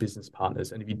as business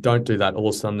partners. And if you don't do that, all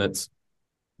of a sudden that's,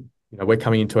 we're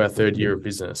coming into our 3rd year of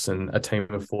business and a team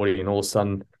of 40, and all of a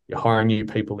sudden you're hiring new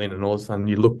people in, and all of a sudden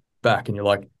you look back and you're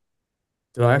like,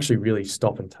 did I actually really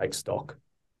stop and take stock?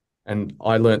 And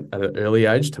I learned at an early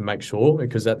age to make sure,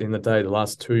 because at the end of the day, the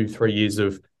last 2, 3 years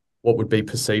of what would be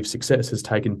perceived success has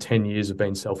taken 10 years of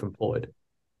being self-employed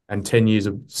and 10 years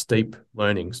of steep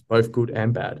learnings, both good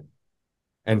and bad.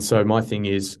 And so my thing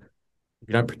is, if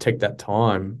you don't protect that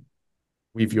time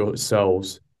with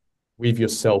yourselves, with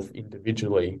yourself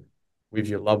individually, with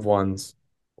your loved ones,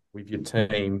 with your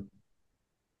team,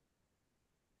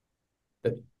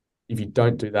 that if you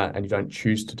don't do that and you don't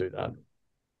choose to do that,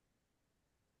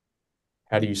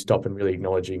 how do you stop and really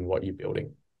acknowledging what you're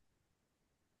building?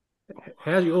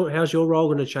 How's your role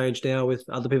going to change now with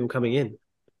other people coming in?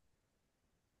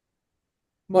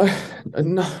 No,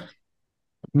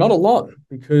 not a lot,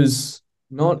 because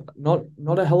not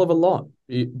a hell of a lot.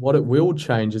 What it will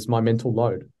change is my mental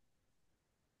load.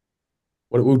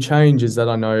 What it will change is that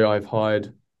I know I've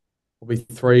hired probably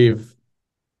 3 of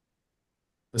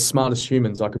the smartest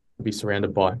humans I could be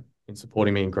surrounded by in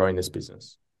supporting me in growing this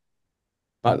business.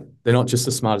 But they're not just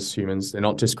the smartest humans. They're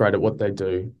not just great at what they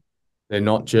do. They're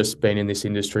not just been in this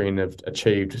industry and have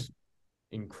achieved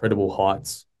incredible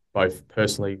heights, both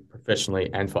personally,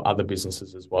 professionally, and for other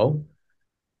businesses as well.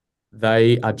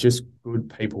 They are just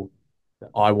good people that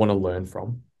I want to learn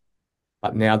from.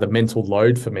 But now the mental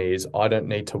load for me is I don't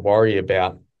need to worry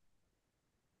about,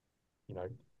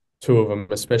 2 of them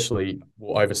especially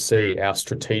will oversee our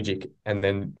strategic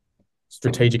and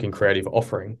creative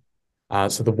offering.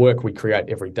 So the work we create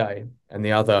every day, and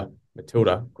the other,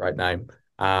 Matilda, great name,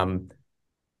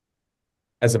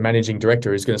 as a managing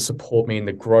director, is going to support me in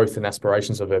the growth and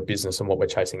aspirations of her business and what we're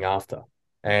chasing after.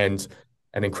 And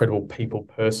an incredible people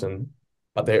person,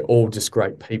 but they're all just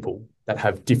great people that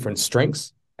have different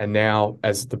strengths. And now,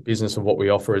 as the business of what we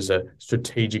offer is a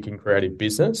strategic and creative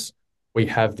business, we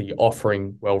have the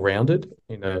offering well-rounded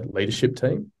in a leadership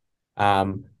team.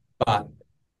 But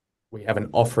we have an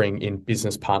offering in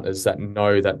business partners that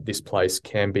know that this place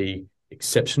can be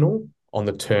exceptional on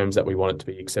the terms that we want it to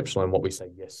be exceptional and what we say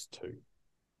yes to.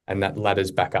 And that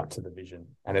ladders back up to the vision.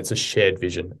 And it's a shared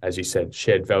vision, as you said,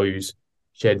 shared values,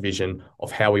 shared vision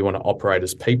of how we want to operate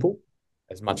as people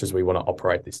as much as we want to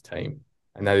operate this team.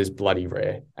 And that is bloody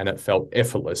rare. And it felt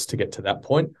effortless to get to that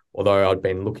point, although I'd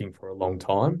been looking for a long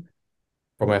time.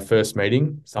 From our first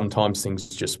meeting, sometimes things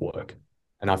just work.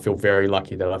 And I feel very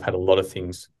lucky that I've had a lot of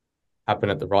things happen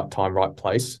at the right time, right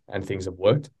place, and things have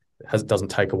worked. It doesn't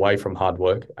take away from hard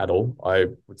work at all. I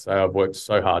would say I've worked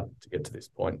so hard to get to this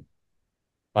point.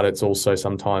 But it's also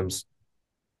sometimes,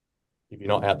 if you're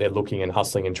not out there looking and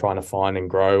hustling and trying to find and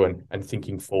grow and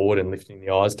thinking forward and lifting the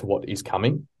eyes to what is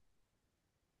coming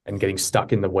and getting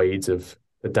stuck in the weeds of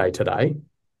the day-to-day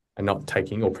and not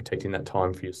taking or protecting that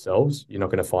time for yourselves, you're not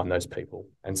going to find those people.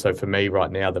 And so for me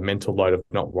right now, the mental load of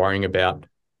not worrying about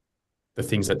the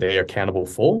things that they're accountable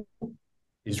for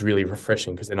is really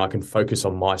refreshing, because then I can focus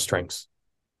on my strengths.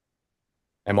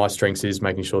 And my strengths is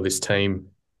making sure this team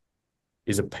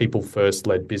is a people-first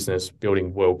led business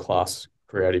building world-class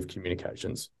creative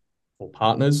communications for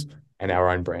partners and our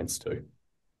own brands too.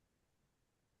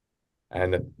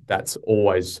 And that's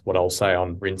always what I'll say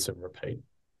on rinse and repeat,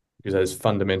 because as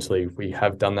fundamentally we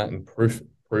have done that and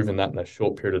proven that in a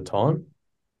short period of time,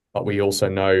 but we also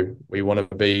know we want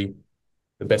to be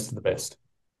the best of the best.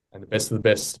 And the best of the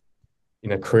best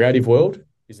in a creative world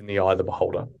is in the eye of the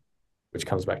beholder, which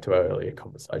comes back to our earlier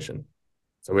conversation.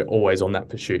 So we're always on that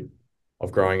pursuit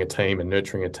of growing a team and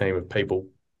nurturing a team of people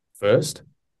first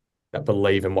that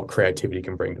believe in what creativity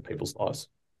can bring to people's lives.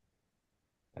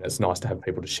 And it's nice to have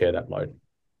people to share that load.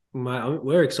 Mate,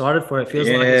 we're excited for it. It feels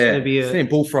like it's going to be seeing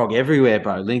bullfrog everywhere,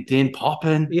 bro. LinkedIn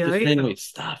popping, seeing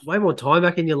stuff. Way more time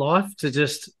back in your life to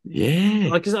just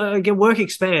because again, work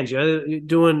expands. You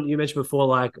mentioned before,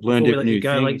 like learn different new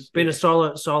things. Like being a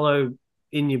solo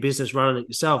in your business, running it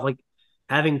yourself, like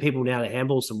having people now to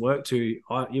handle some work to.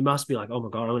 You must be like, oh my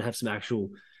god, I'm going to have some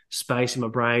actual space in my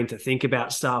brain to think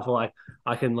about stuff. Or like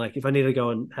I can if I need to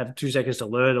go and have 2 seconds to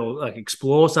learn or like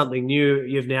explore something new,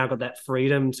 you've now got that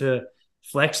freedom to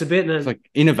flex a bit. And it's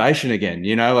like innovation again,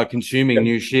 like consuming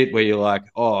new shit where you're like,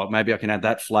 oh, maybe I can add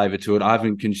that flavor to it. I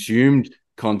haven't consumed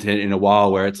content in a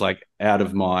while where it's like out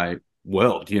of my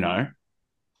world, 100%.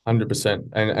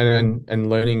 And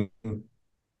learning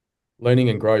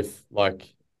and growth,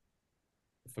 like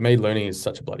for me, learning is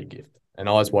such a bloody gift, and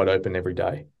eyes wide open every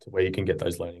day to where you can get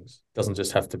those learnings. It doesn't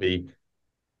just have to be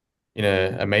in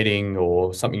a meeting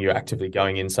or something you're actively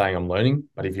going in saying I'm learning,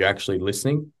 but if you're actually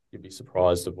listening, you'd be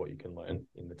surprised of what you can learn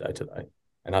in the day-to-day.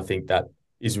 And I think that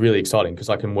is really exciting because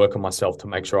I can work on myself to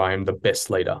make sure I am the best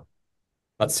leader.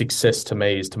 But success to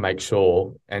me is to make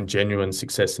sure, and genuine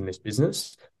success in this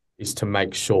business is to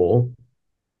make sure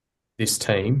this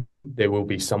team, there will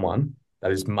be someone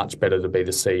that is much better to be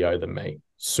the CEO than me.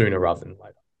 sooner rather than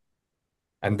later.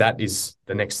 And that is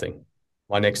the next thing.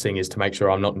 My next thing is to make sure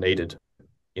I'm not needed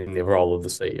in the role of the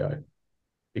CEO,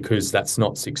 because that's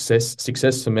not success.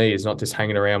 Success for me is not just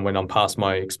hanging around when I'm past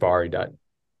my expiry date.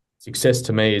 Success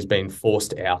to me is being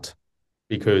forced out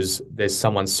because there's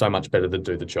someone so much better to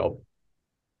do the job.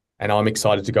 And I'm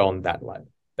excited to go on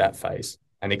that phase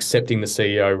and accepting the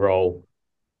CEO role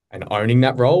and owning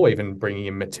that role, even bringing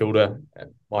in Matilda,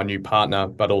 my new partner,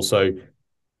 but also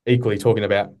equally talking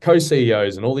about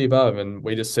co-CEOs and all the above. And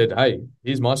we just said, hey,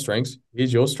 here's my strengths,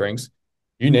 here's your strengths.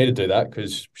 You need to do that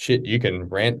because shit, you can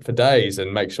rant for days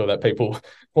and make sure that people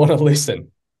want to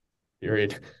listen.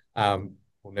 Period.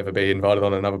 We'll never be invited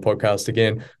on another podcast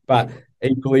again. But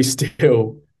equally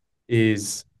still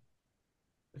is,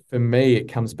 for me,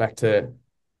 it comes back to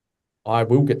I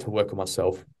will get to work on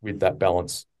myself with that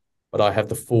balance. But I have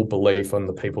the full belief on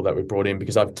the people that we brought in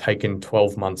because I've taken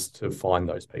 12 months to find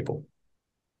those people.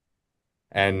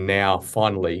 And now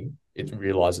finally it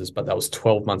realizes, but that was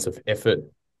 12 months of effort,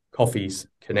 coffees,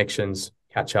 connections,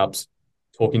 catch-ups,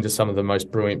 talking to some of the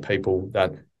most brilliant people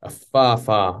that are far,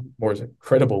 far more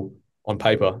credible on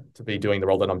paper to be doing the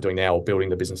role that I'm doing now or building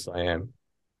the business I am.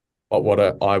 But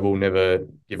what I will never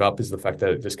give up is the fact that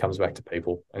it just comes back to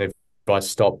people. And if I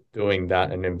stop doing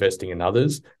that and investing in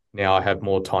others, now I have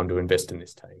more time to invest in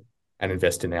this team and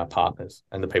invest in our partners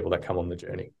and the people that come on the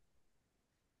journey.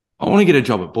 I want to get a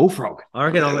job at Bullfrog. I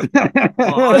reckon I've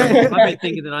been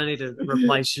thinking that I need to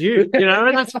replace you. You know,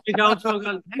 and that's what you're going for. I'm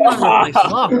going, hang on,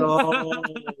 replace Locke.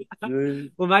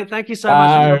 Well, mate, thank you so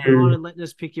much for coming on and letting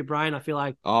us pick your brain. I feel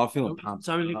like I'm feeling pumped.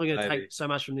 So many people are going to take so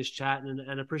much from this chat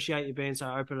and appreciate you being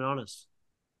so open and honest.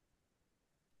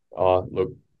 Oh,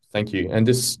 look, thank you. And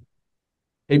just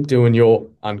keep doing your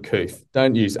uncouth.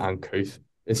 Don't use uncouth.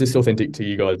 It's just authentic to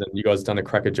you guys, and you guys have done a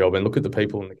cracker job. And look at the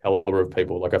people and the caliber of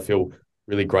people. Like, I feel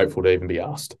really grateful to even be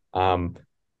asked.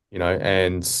 You know,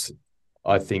 and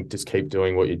I think just keep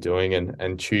doing what you're doing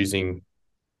and choosing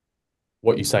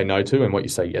what you say no to and what you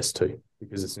say yes to,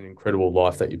 because it's an incredible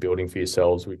life that you're building for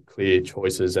yourselves with clear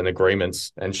choices and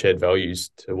agreements and shared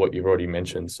values to what you've already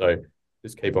mentioned. So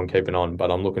just keep on keeping on. But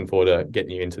I'm looking forward to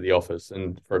getting you into the office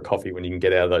and for a coffee when you can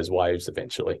get out of those waves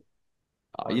eventually.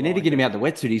 Oh, you need to get him out the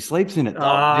wetsuit. He sleeps in it. You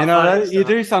know, you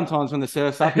do sometimes when the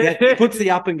surf's up. He puts the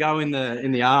up and go in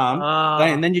the arm,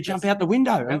 and then you jump out the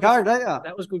window and go, don't you?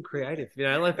 That was good creative. You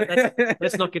know,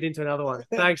 let's not get into another one.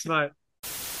 Thanks, mate.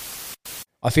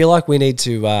 I feel like we need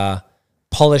to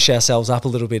polish ourselves up a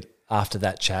little bit after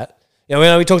that chat. You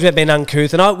know, we talked about being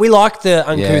uncouth, and we like the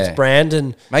uncouth brand.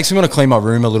 And makes me want to clean my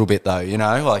room a little bit, though. You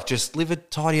know, like just live a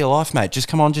tidier life, mate. Just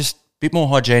come on, just bit more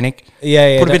hygienic.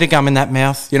 Yeah. Put a bit of gum in that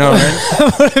mouth. You know what I mean?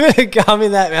 Put a bit of gum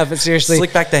in that mouth, but seriously.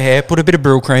 Slick back the hair. Put a bit of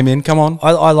Brill cream in. Come on.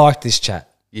 I liked this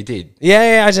chat. You did?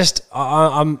 Yeah.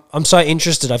 I'm so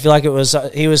interested. I feel like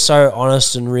he was so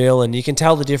honest and real, and you can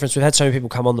tell the difference. We've had so many people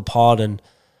come on the pod, and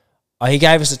he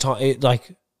gave us the time.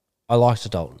 I liked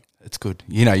it, Dalton. It's good.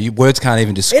 You know, words can't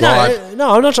even describe.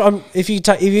 No, I'm not. If you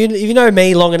know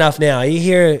me long enough now, you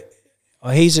hear.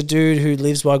 He's a dude who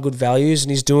lives by good values and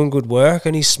he's doing good work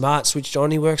and he's smart, switched on,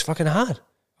 he works fucking hard.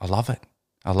 I love it.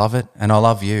 And I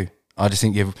love you. I just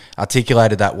think you've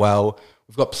articulated that well.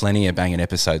 We've got plenty of banging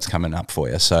episodes coming up for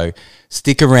you. So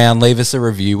stick around, leave us a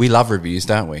review. We love reviews,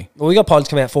 don't we? Well, we got pods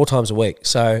come out 4 times a week.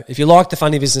 So if you like the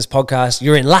Funny Business podcast,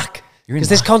 you're in luck. Because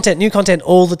there's new content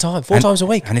all the time, 4 times a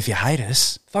week. And if you hate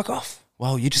us, fuck off.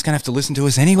 Well, you're just going to have to listen to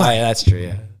us anyway. Oh, yeah, that's true,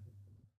 yeah.